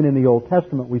again, even in the Old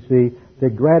Testament, we see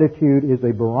that gratitude is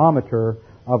a barometer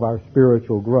of our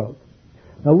spiritual growth.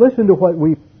 Now listen to what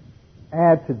we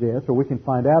add to this, or we can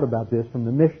find out about this from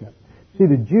the Mishnah. See,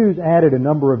 the Jews added a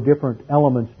number of different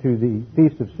elements to the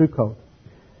Feast of Sukkot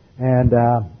and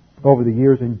over the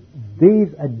years, and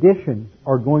these additions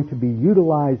are going to be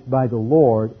utilized by the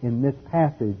Lord in this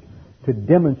passage to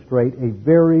demonstrate a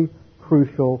very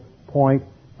crucial point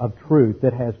of truth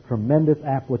that has tremendous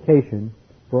application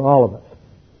for all of us.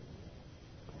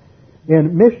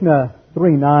 In Mishnah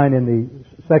 3:9, in the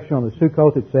section on the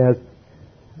Sukkot, it says,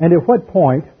 and at what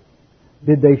point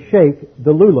did they shake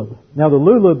the lulav? Now the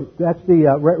lulav,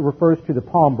 refers to the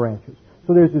palm branches.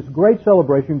 So there's this great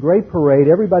celebration, great parade,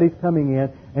 everybody's coming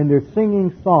in, and they're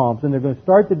singing psalms, and they're going to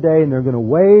start the day, and they're going to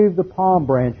wave the palm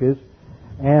branches,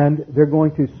 and they're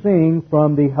going to sing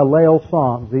from the Hallel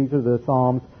Psalms. These are the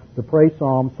psalms, the praise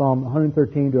psalms, Psalm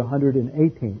 113 to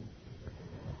 118.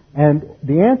 And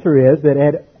the answer is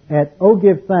that at O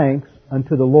give thanks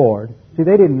unto the Lord. See,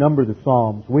 they didn't number the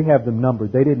psalms. We have them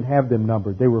numbered. They didn't have them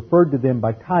numbered. They referred to them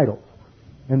by titles.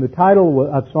 And the title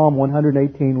of Psalm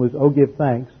 118 was O give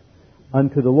thanks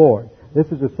unto the Lord. This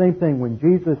is the same thing when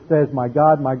Jesus says, my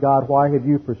God, why have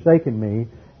you forsaken me?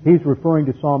 He's referring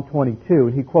to Psalm 22,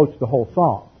 and he quotes the whole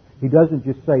psalm. He doesn't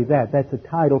just say that. That's a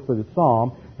title for the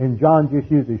psalm, and John just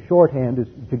uses shorthand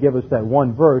to give us that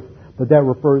one verse, but that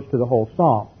refers to the whole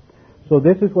psalm. So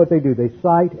this is what they do. They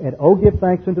cite, and O give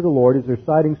thanks unto the Lord, as they're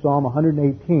citing Psalm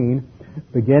 118,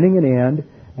 beginning and end,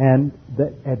 and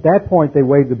at that point they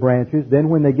wave the branches. Then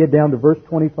when they get down to verse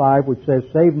 25, which says,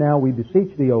 save now, we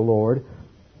beseech thee, O Lord,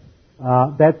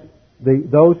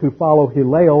 those who follow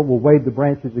Hillel will wave the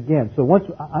branches again. So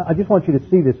I just want you to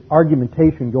see this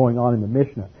argumentation going on in the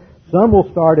Mishnah. Some will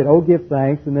start at O give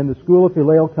thanks, and then the school of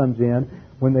Hillel comes in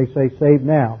when they say save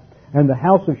now. And the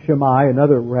house of Shammai,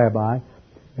 another rabbi,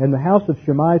 and the house of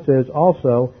Shammai says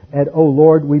also, at O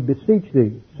Lord, we beseech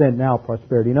thee, send now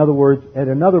prosperity. In other words, at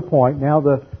another point, now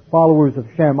the followers of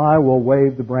Shammai will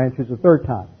wave the branches a third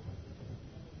time.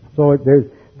 So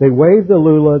They waved the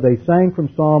lula, they sang from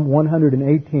Psalm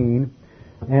 118,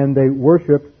 and they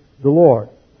worshiped the Lord.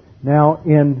 Now,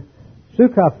 in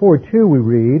Sukkah 4:2 we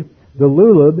read, the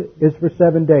lulub is for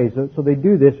 7 days. So they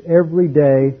do this every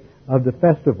day of the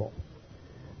festival.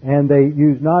 And they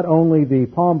use not only the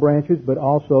palm branches, but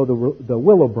also the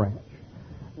willow branch.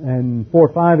 And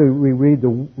 4:5 we read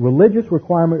the religious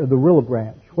requirement of the willow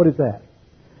branch. What is that?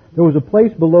 There was a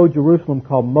place below Jerusalem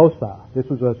called Mosa. This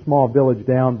was a small village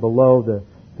down below the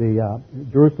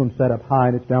Jerusalem set up high,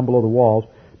 and it's down below the walls.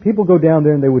 People go down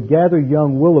there and they would gather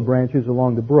young willow branches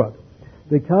along the brook.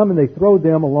 They come and they throw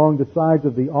them along the sides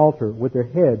of the altar with their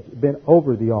heads bent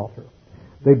over the altar.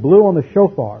 They blew on the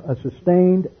shofar, a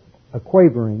sustained, a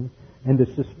quavering, and a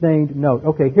sustained note.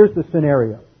 Okay, here's the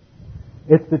scenario.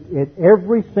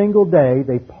 Every single day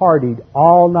they partied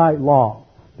all night long.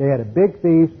 They had a big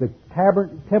feast, the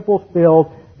temple's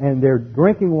filled, and they're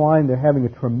drinking wine, they're having a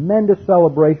tremendous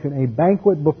celebration, a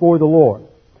banquet before the Lord.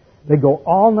 They go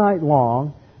all night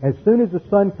long. As soon as the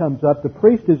sun comes up, the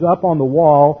priest is up on the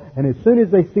wall, and as soon as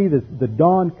they see the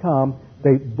dawn come,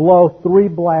 they blow 3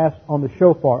 blasts on the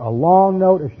shofar, a long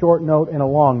note, a short note, and a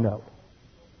long note.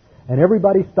 And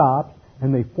everybody stops,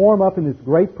 and they form up in this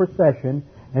great procession,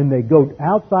 and they go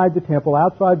outside the temple,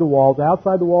 outside the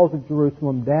walls of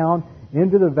Jerusalem, down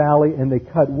into the valley, and they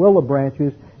cut willow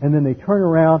branches, and then they turn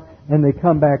around and they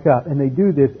come back up. And they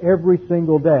do this every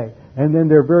single day. And then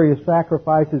there are various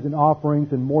sacrifices and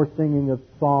offerings and more singing of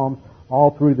psalms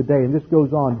all through the day. And this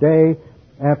goes on day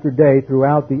after day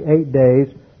throughout the 8 days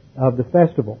of the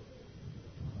festival.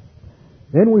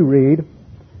 Then we read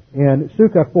in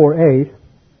Sukkah 4:8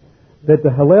 that the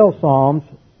Hallel psalms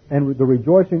and the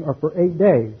rejoicing are for 8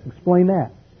 days. Explain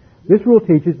that. This rule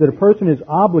teaches that a person is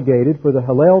obligated for the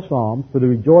Hallel psalms, for the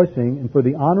rejoicing, and for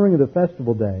the honoring of the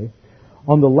festival day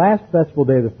on the last festival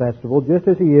day of the festival, just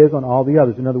as he is on all the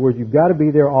others. In other words, you've got to be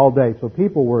there all day. So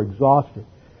people were exhausted.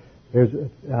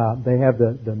 They have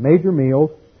the major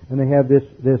meals, and they have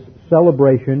this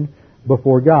celebration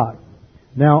before God.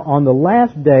 Now, on the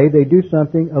last day, they do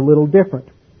something a little different.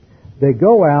 They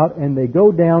go out and they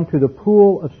go down to the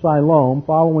pool of Siloam,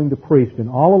 following the priest.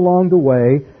 And all along the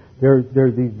way,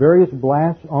 there's these various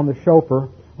blasts on the shofar,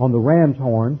 on the ram's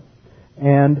horn,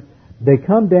 and they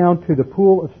come down to the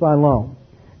pool of Siloam.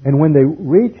 And when they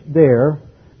reach there,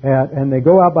 and they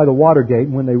go out by the water gate,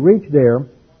 and when they reach there,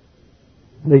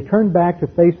 they turn back to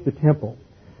face the temple.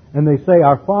 And they say,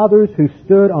 our fathers who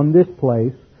stood on this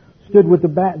place stood with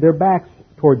their backs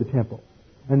toward the temple,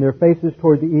 and their faces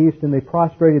toward the east, and they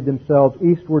prostrated themselves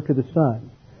eastward to the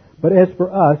sun. But as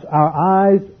for us, our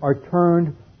eyes are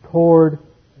turned toward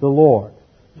the Lord.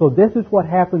 So this is what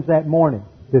happens that morning.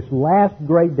 This last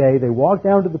great day, they walk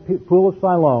down to the pool of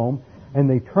Siloam, and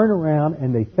they turn around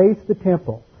and they face the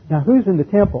temple. Now, who's in the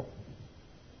temple?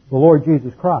 The Lord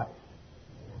Jesus Christ.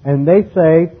 And they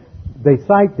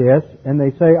cite this, and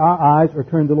they say, our eyes are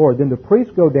turned to the Lord. Then the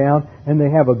priests go down, and they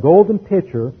have a golden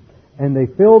pitcher, and they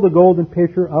fill the golden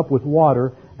pitcher up with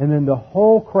water, and then the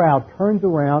whole crowd turns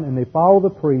around, and they follow the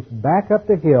priest back up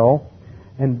the hill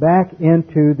and back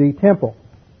into the temple.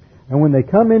 And when they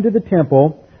come into the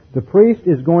temple, the priest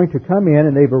is going to come in,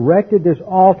 and they've erected this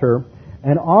altar,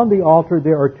 and on the altar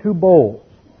there are 2 bowls.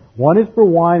 One is for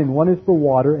wine and one is for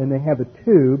water, and they have a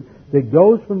tube that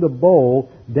goes from the bowl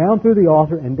down through the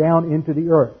altar and down into the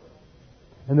earth.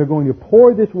 And they're going to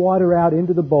pour this water out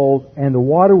into the bowls, and the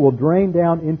water will drain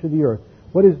down into the earth.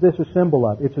 What is this a symbol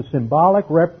of? It's a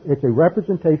it's a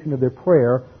representation of their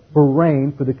prayer for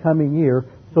rain for the coming year,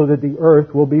 so that the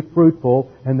earth will be fruitful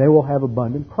and they will have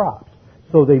abundant crops.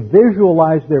 So they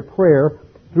visualize their prayer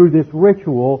through this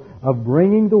ritual of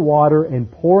bringing the water and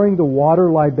pouring the water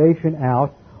libation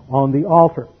out on the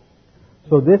altar.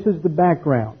 So this is the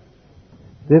background.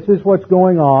 This is what's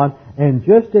going on, and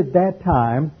just at that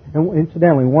time, and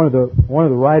incidentally, one of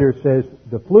the writers says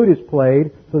the flute is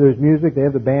played, so there's music. They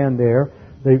have the band there.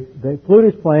 The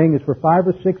flute is playing is for 5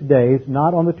 or 6 days,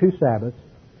 not on the 2 Sabbaths.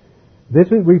 This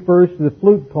refers to the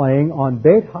flute playing on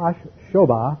Beit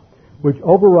HaShobah, which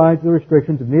overrides the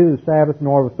restrictions of neither the Sabbath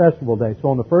nor of a festival day. So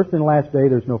on the first and last day,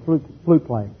 there's no flute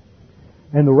playing.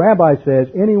 And the rabbi says,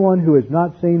 anyone who has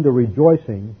not seen the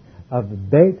rejoicing of the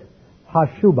Beit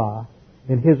HaShobah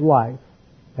in his life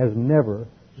has never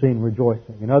seen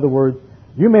rejoicing. In other words,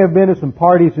 you may have been to some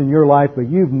parties in your life, but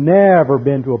you've never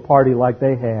been to a party like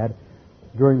they had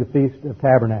during the Feast of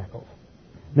Tabernacles.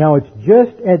 Now, it's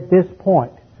just at this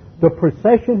point, the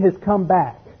procession has come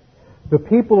back. The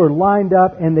people are lined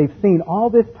up, and they've seen all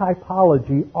this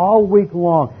typology all week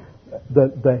long.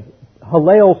 The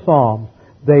Hallel psalms,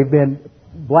 they've been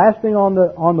blasting on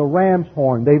the ram's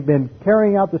horn. They've been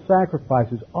carrying out the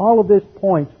sacrifices. All of this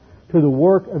points to the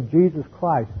work of Jesus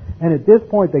Christ. And at this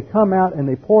point they come out and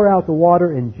they pour out the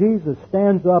water, and Jesus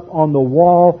stands up on the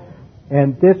wall,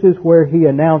 and this is where He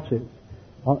announces,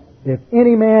 if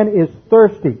any man is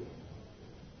thirsty,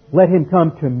 let him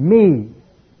come to me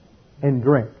and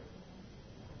drink.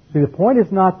 See, the point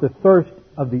is not the thirst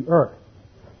of the earth.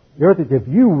 The earth is, if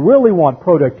you really want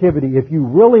productivity, if you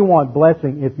really want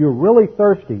blessing, if you're really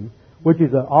thirsty, which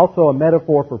is also a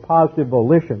metaphor for positive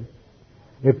volition,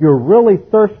 if you're really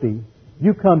thirsty,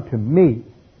 you come to me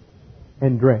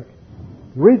and drink.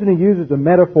 The reason he uses the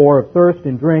metaphor of thirst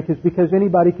and drink is because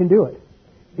anybody can do it.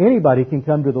 Anybody can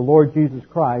come to the Lord Jesus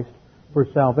Christ for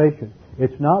salvation.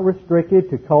 It's not restricted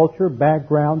to culture,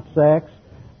 background, sex,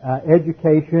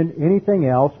 education, anything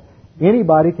else.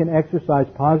 Anybody can exercise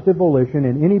positive volition,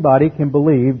 and anybody can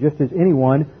believe just as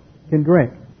anyone can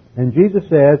drink. And Jesus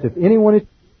says, if anyone is,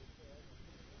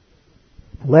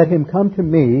 let him come to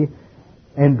me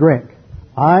and drink.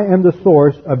 I am the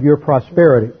source of your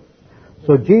prosperity.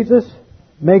 So Jesus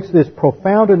makes this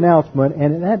profound announcement,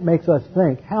 and that makes us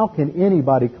think, how can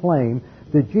anybody claim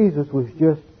that Jesus was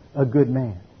just a good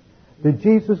man? That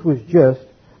Jesus was just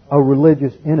a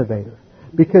religious innovator?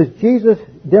 Because Jesus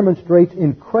demonstrates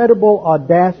incredible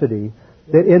audacity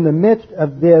that in the midst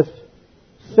of this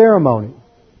ceremony,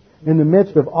 in the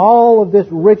midst of all of this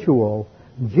ritual,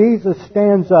 Jesus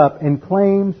stands up and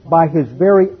claims by His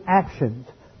very actions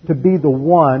to be the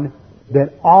one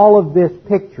that all of this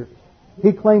pictures.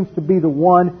 He claims to be the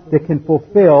one that can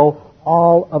fulfill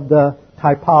all of the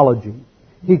typology.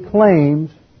 He claims,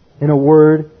 in a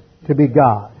word, to be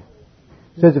God.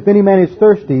 He says, if any man is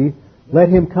thirsty, let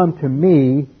him come to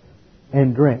me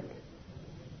and drink.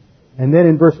 And then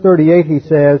in verse 38 he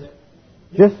says,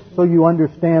 just so you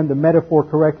understand the metaphor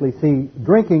correctly, see,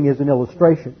 drinking is an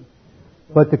illustration,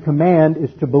 but the command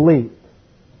is to believe.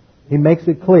 He makes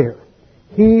it clear.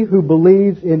 He who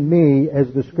believes in me,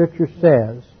 as the Scripture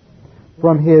says,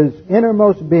 from his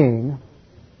innermost being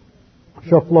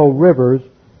shall flow rivers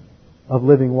of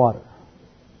living water.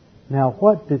 Now,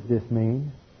 what does this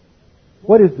mean?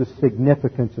 What is the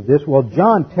significance of this? Well,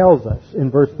 John tells us in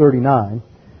verse 39,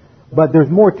 but there's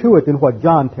more to it than what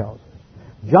John tells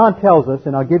us. John tells us,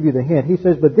 and I'll give you the hint, he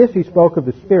says, but this he spoke of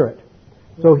the Spirit.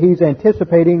 So he's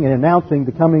anticipating and announcing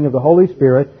the coming of the Holy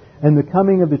Spirit and the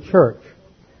coming of the church.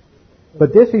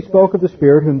 But this he spoke of the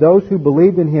Spirit, whom those who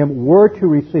believed in Him were to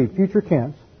receive. Future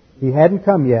tense. He hadn't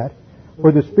come yet.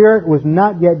 For the Spirit was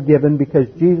not yet given because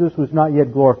Jesus was not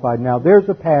yet glorified. Now there's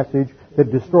a passage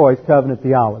that destroys covenant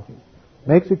theology.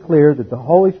 Makes it clear that the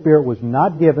Holy Spirit was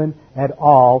not given at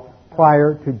all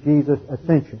prior to Jesus'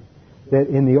 ascension. That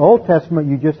in the Old Testament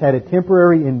you just had a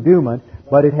temporary endowment,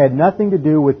 but it had nothing to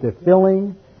do with the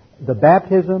filling, the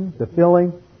baptism, the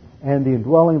filling, and the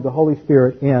indwelling of the Holy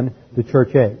Spirit in the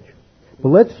church age. But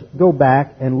let's go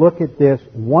back and look at this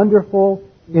wonderful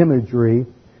imagery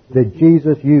that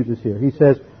Jesus uses here. He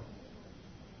says,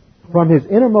 from his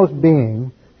innermost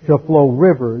being shall flow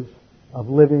rivers of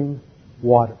living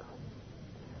water.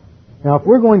 Now, if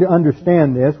we're going to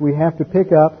understand this, we have to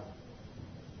pick up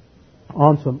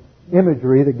on some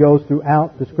imagery that goes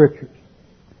throughout the Scriptures.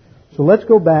 So let's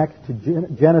go back to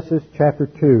Genesis chapter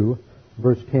 2,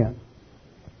 verse 10.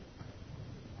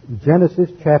 Genesis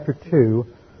chapter 2,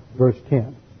 verse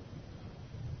 10.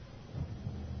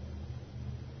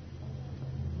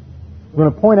 I'm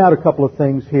going to point out a couple of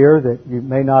things here that you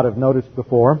may not have noticed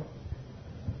before.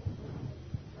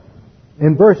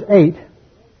 In verse 8,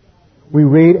 we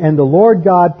read, and the Lord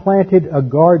God planted a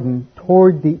garden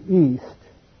toward the east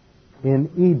in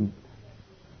Eden.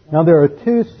 Now there are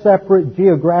two separate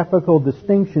geographical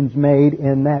distinctions made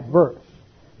in that verse.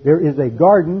 There is a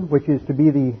garden, which is to be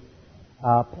the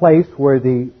place where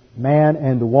the man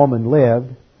and the woman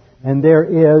lived, and there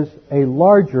is a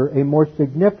larger, a more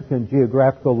significant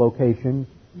geographical location,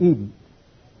 Eden.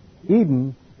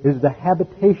 Eden is the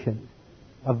habitation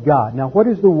of God. Now what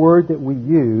is the word that we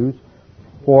use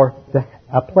for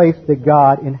a place that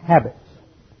God inhabits?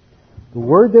 The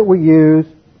word that we use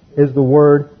is the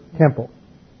word temple.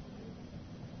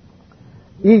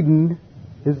 Eden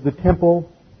is the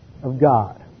temple of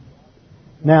God.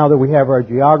 Now that we have our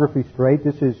geography straight,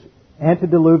 this is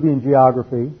antediluvian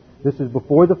geography. This is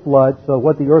before the flood, so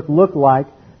what the earth looked like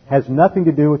has nothing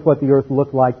to do with what the earth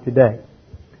looked like today.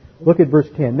 Look at verse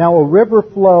 10. Now a river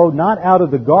flowed not out of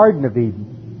the Garden of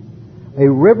Eden. A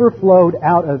river flowed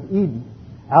out of Eden,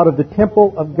 out of the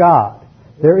temple of God.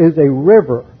 There is a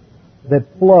river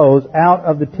that flows out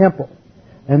of the temple.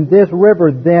 And this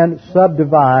river then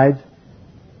subdivides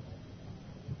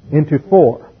into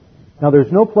four. Now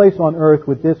there's no place on earth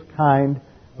with this kind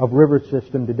of river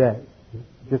system today.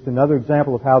 Just another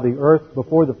example of how the earth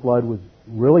before the flood was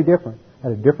really different.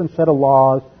 Had a different set of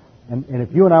laws. And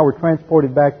if you and I were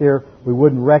transported back there, we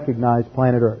wouldn't recognize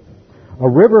planet Earth. A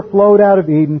river flowed out of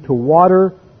Eden to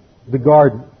water the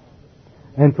garden.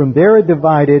 And from there it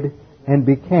divided and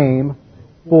became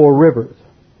 4 rivers.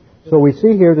 So we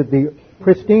see here that the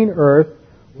pristine earth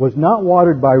was not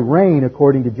watered by rain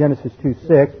according to Genesis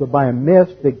 2:6, but by a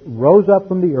mist that rose up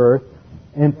from the earth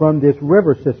and from this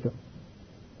river system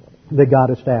that God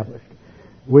established.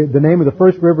 The name of the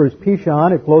first river is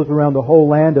Pishon. It flows around the whole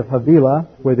land of Havilah,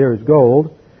 where there is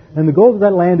gold. And the gold of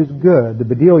that land is good. The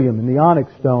bdellium and the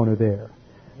onyx stone are there.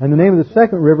 And the name of the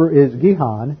second river is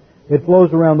Gihon. It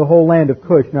flows around the whole land of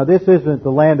Cush. Now this isn't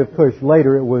the land of Cush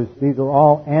later. These are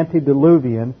all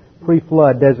antediluvian,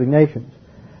 pre-flood designations.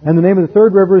 And the name of the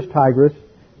third river is Tigris.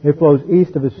 It flows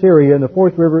east of Assyria. And the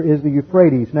fourth river is the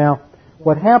Euphrates. Now,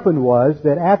 what happened was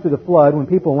that after the flood, when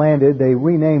people landed, they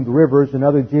renamed rivers and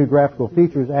other geographical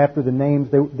features after the names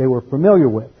they were familiar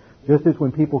with. Just as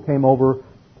when people came over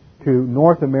to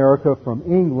North America from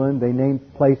England, they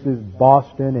named places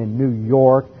Boston and New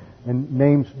York and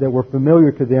names that were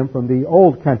familiar to them from the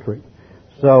old country.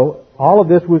 So all of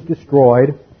this was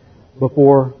destroyed by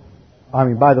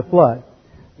the flood.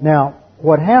 Now,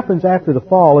 what happens after the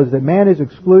fall is that man is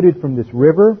excluded from this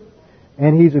river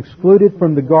and he's excluded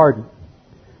from the garden.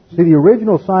 See, the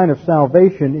original sign of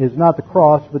salvation is not the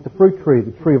cross, but the fruit tree,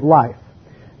 the tree of life.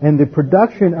 And the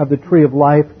production of the tree of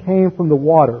life came from the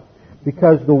water,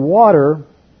 because the water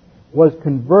was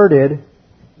converted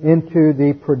into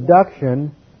the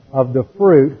production of the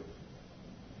fruit,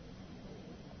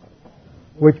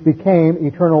 which became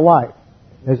eternal life.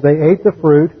 As they ate the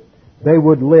fruit, they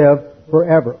would live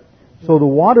forever. So the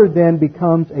water then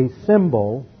becomes a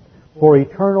symbol for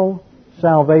eternal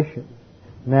salvation.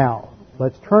 Now,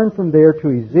 let's turn from there to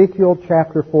Ezekiel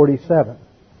chapter 47.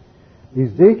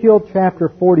 Ezekiel chapter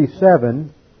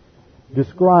 47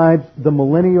 describes the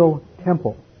millennial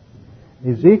temple.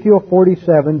 Ezekiel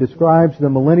 47 describes the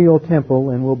millennial temple,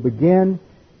 and we'll begin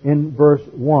in verse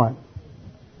 1.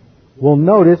 We'll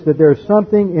notice that there's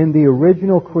something in the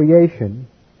original creation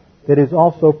that is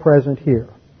also present here.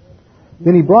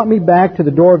 Then he brought me back to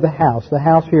the door of the house. The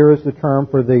house here is the term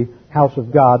for the house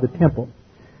of God, the temple.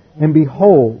 And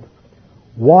behold,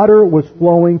 water was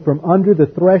flowing from under the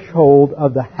threshold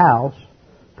of the house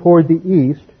toward the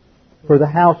east, for the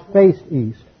house faced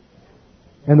east.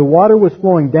 And the water was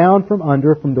flowing down from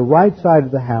under, from the right side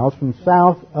of the house, from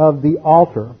south of the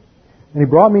altar. And he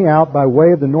brought me out by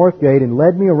way of the north gate and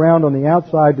led me around on the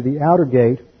outside to the outer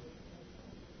gate,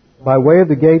 by way of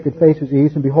the gate that faces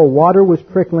east. And behold, water was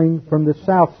trickling from the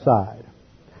south side.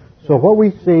 So what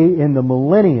we see in the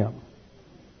millennium,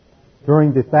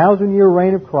 during the 1,000-year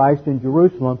reign of Christ in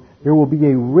Jerusalem, there will be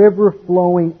a river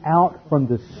flowing out from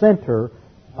the center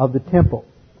of the temple.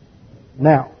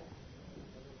 Now,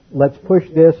 let's push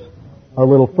this a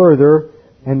little further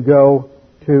and go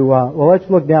to, let's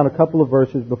look down a couple of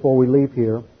verses before we leave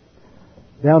here.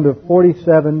 Down to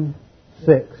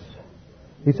 47:6.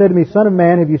 He said to me, Son of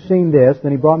man, have you seen this?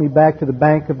 Then he brought me back to the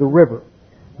bank of the river.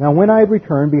 Now when I had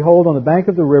returned, behold, on the bank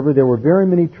of the river there were very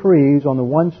many trees on the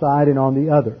one side and on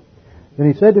the other.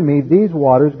 Then he said to me, these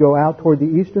waters go out toward the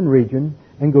eastern region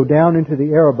and go down into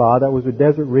the Arabah. That was a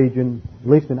desert region, at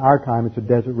least in our time it's a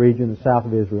desert region in the south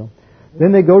of Israel.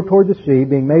 Then they go toward the sea,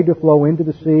 being made to flow into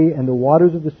the sea, and the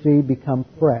waters of the sea become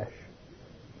fresh.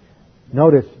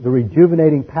 Notice the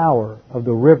rejuvenating power of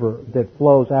the river that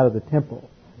flows out of the temple.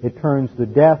 It turns the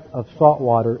death of salt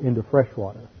water into fresh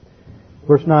water.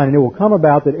 Verse 9, and it will come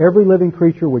about that every living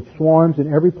creature which swarms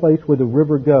in every place where the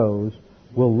river goes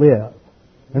will live.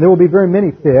 And there will be very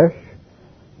many fish,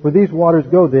 for these waters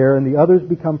go there, and the others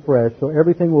become fresh, so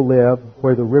everything will live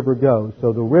where the river goes.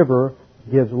 So the river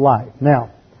gives life.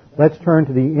 Now, let's turn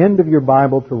to the end of your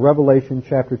Bible to Revelation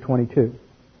chapter 22.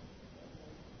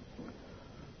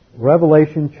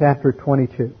 Revelation chapter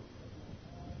 22.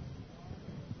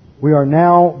 We are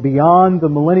now beyond the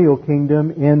millennial kingdom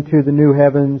into the new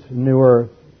heavens, new earth,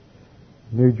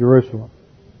 new Jerusalem.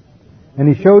 And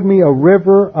he showed me a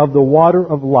river of the water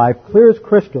of life, clear as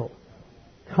crystal,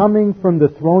 coming from the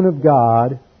throne of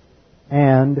God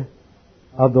and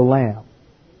of the Lamb.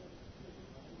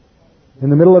 In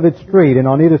the middle of its street and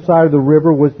on either side of the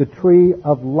river was the tree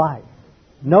of life.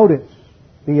 Notice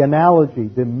the analogy,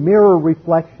 the mirror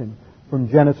reflection from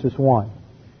Genesis 1.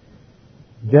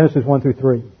 Genesis 1 through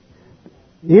 3.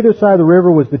 Either side of the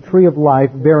river was the tree of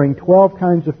life, bearing 12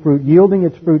 kinds of fruit, yielding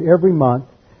its fruit every month,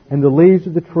 and the leaves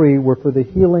of the tree were for the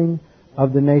healing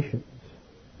of the nations.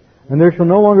 And there shall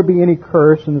no longer be any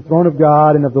curse, and the throne of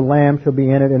God and of the Lamb shall be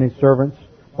in it, and his servants,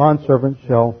 bondservants,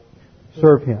 shall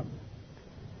serve him.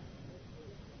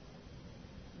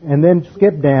 And then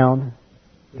skip down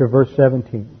to verse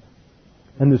 17.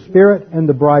 And the Spirit and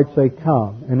the bride say,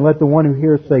 Come. And let the one who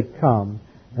hears say, Come.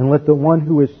 And let the one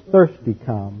who is thirsty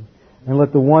come. And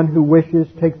let the one who wishes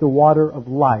take the water of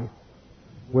life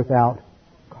without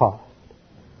cost.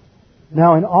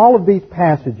 Now, in all of these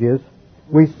passages,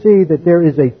 we see that there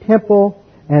is a temple,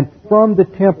 and from the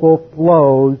temple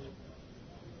flows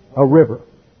a river.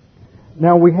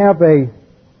 Now, we have a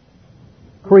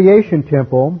creation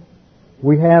temple,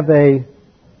 we have a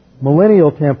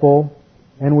millennial temple,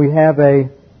 and we have a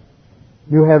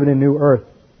new heaven and new earth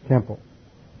temple.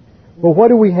 But what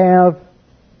do we have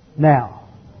now?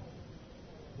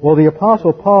 Well, the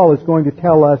Apostle Paul is going to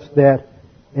tell us that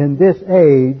in this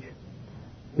age,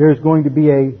 there's going to be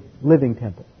a living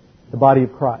temple, the body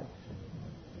of Christ.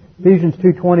 Ephesians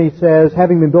 2:20 says,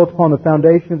 having been built upon the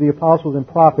foundation of the apostles and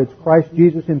prophets, Christ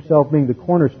Jesus himself being the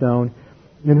cornerstone,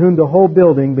 in whom the whole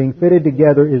building, being fitted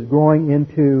together, is growing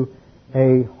into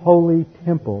a holy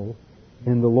temple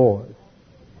in the Lord,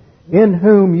 in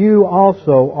whom you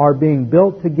also are being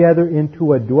built together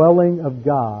into a dwelling of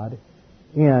God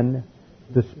in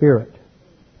the Spirit.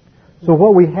 So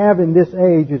what we have in this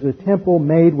age is a temple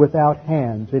made without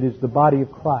hands. It is the body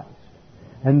of Christ.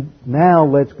 And now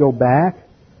let's go back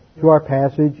to our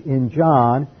passage in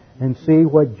John and see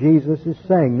what Jesus is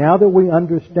saying. Now that we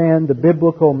understand the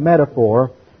biblical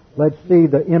metaphor, let's see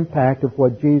the impact of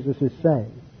what Jesus is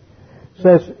saying. It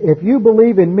says, if you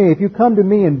believe in me, if you come to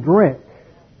me and drink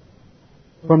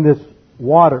from this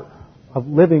water, of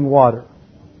living water,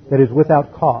 that is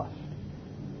without cost,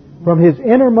 from his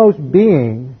innermost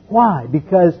being. Why?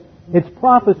 Because it's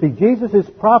prophecy. Jesus is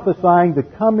prophesying the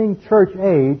coming church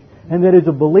age, and that as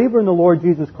a believer in the Lord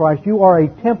Jesus Christ, you are a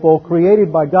temple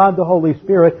created by God the Holy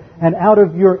Spirit, and out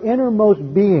of your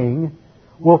innermost being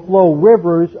will flow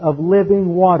rivers of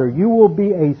living water. You will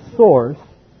be a source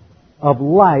of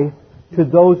life to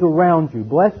those around you.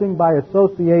 Blessing by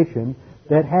association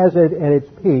that has it at its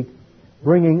peak,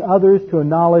 bringing others to a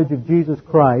knowledge of Jesus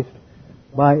Christ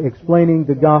by explaining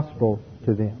the gospel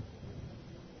to them.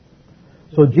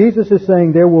 So Jesus is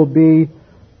saying there will be,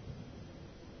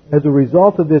 as a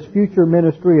result of this future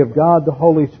ministry of God the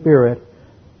Holy Spirit,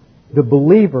 the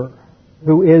believer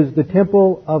who is the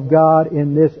temple of God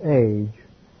in this age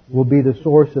will be the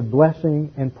source of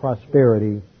blessing and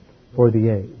prosperity for the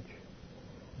age.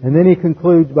 And then he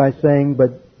concludes by saying,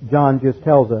 but John just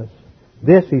tells us,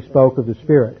 this he spoke of the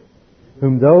Spirit,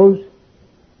 whom those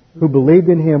who believed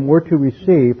in him were to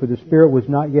receive, for the Spirit was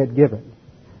not yet given.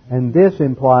 And this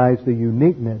implies the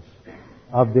uniqueness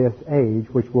of this age,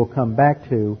 which we'll come back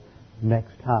to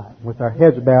next time. With our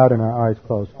heads bowed and our eyes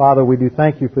closed. Father, we do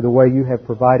thank you for the way you have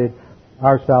provided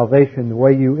our salvation, the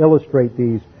way you illustrate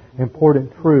these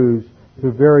important truths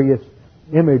through various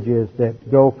images that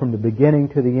go from the beginning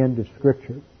to the end of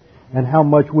Scripture, and how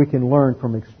much we can learn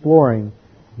from exploring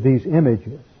these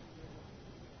images.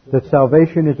 That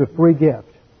salvation is a free gift,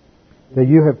 that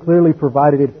you have clearly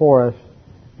provided it for us,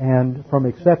 and from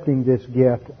accepting this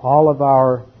gift, all of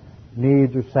our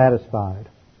needs are satisfied,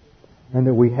 and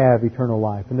that we have eternal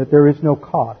life, and that there is no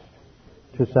cost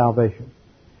to salvation.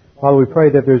 Father, we pray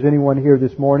that if there's anyone here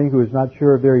this morning who is not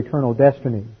sure of their eternal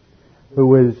destiny,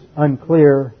 who is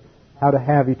unclear how to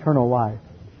have eternal life,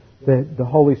 that the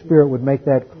Holy Spirit would make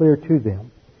that clear to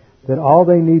them, that all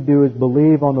they need to do is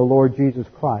believe on the Lord Jesus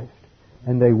Christ,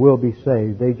 and they will be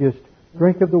saved. They just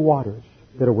drink of the waters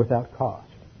that are without cost.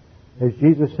 As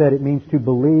Jesus said, it means to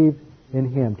believe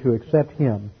in Him, to accept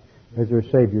Him as their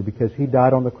Savior, because He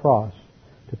died on the cross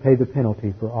to pay the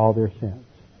penalty for all their sins.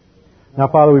 Now,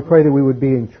 Father, we pray that we would be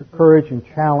encouraged and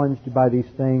challenged by these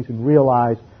things and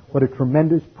realize what a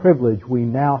tremendous privilege we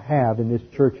now have in this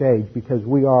church age, because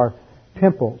we are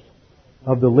temples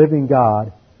of the living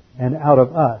God, and out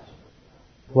of us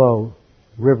flow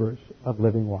rivers of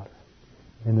living water.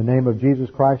 In the name of Jesus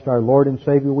Christ, our Lord and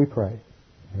Savior, we pray.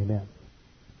 Amen.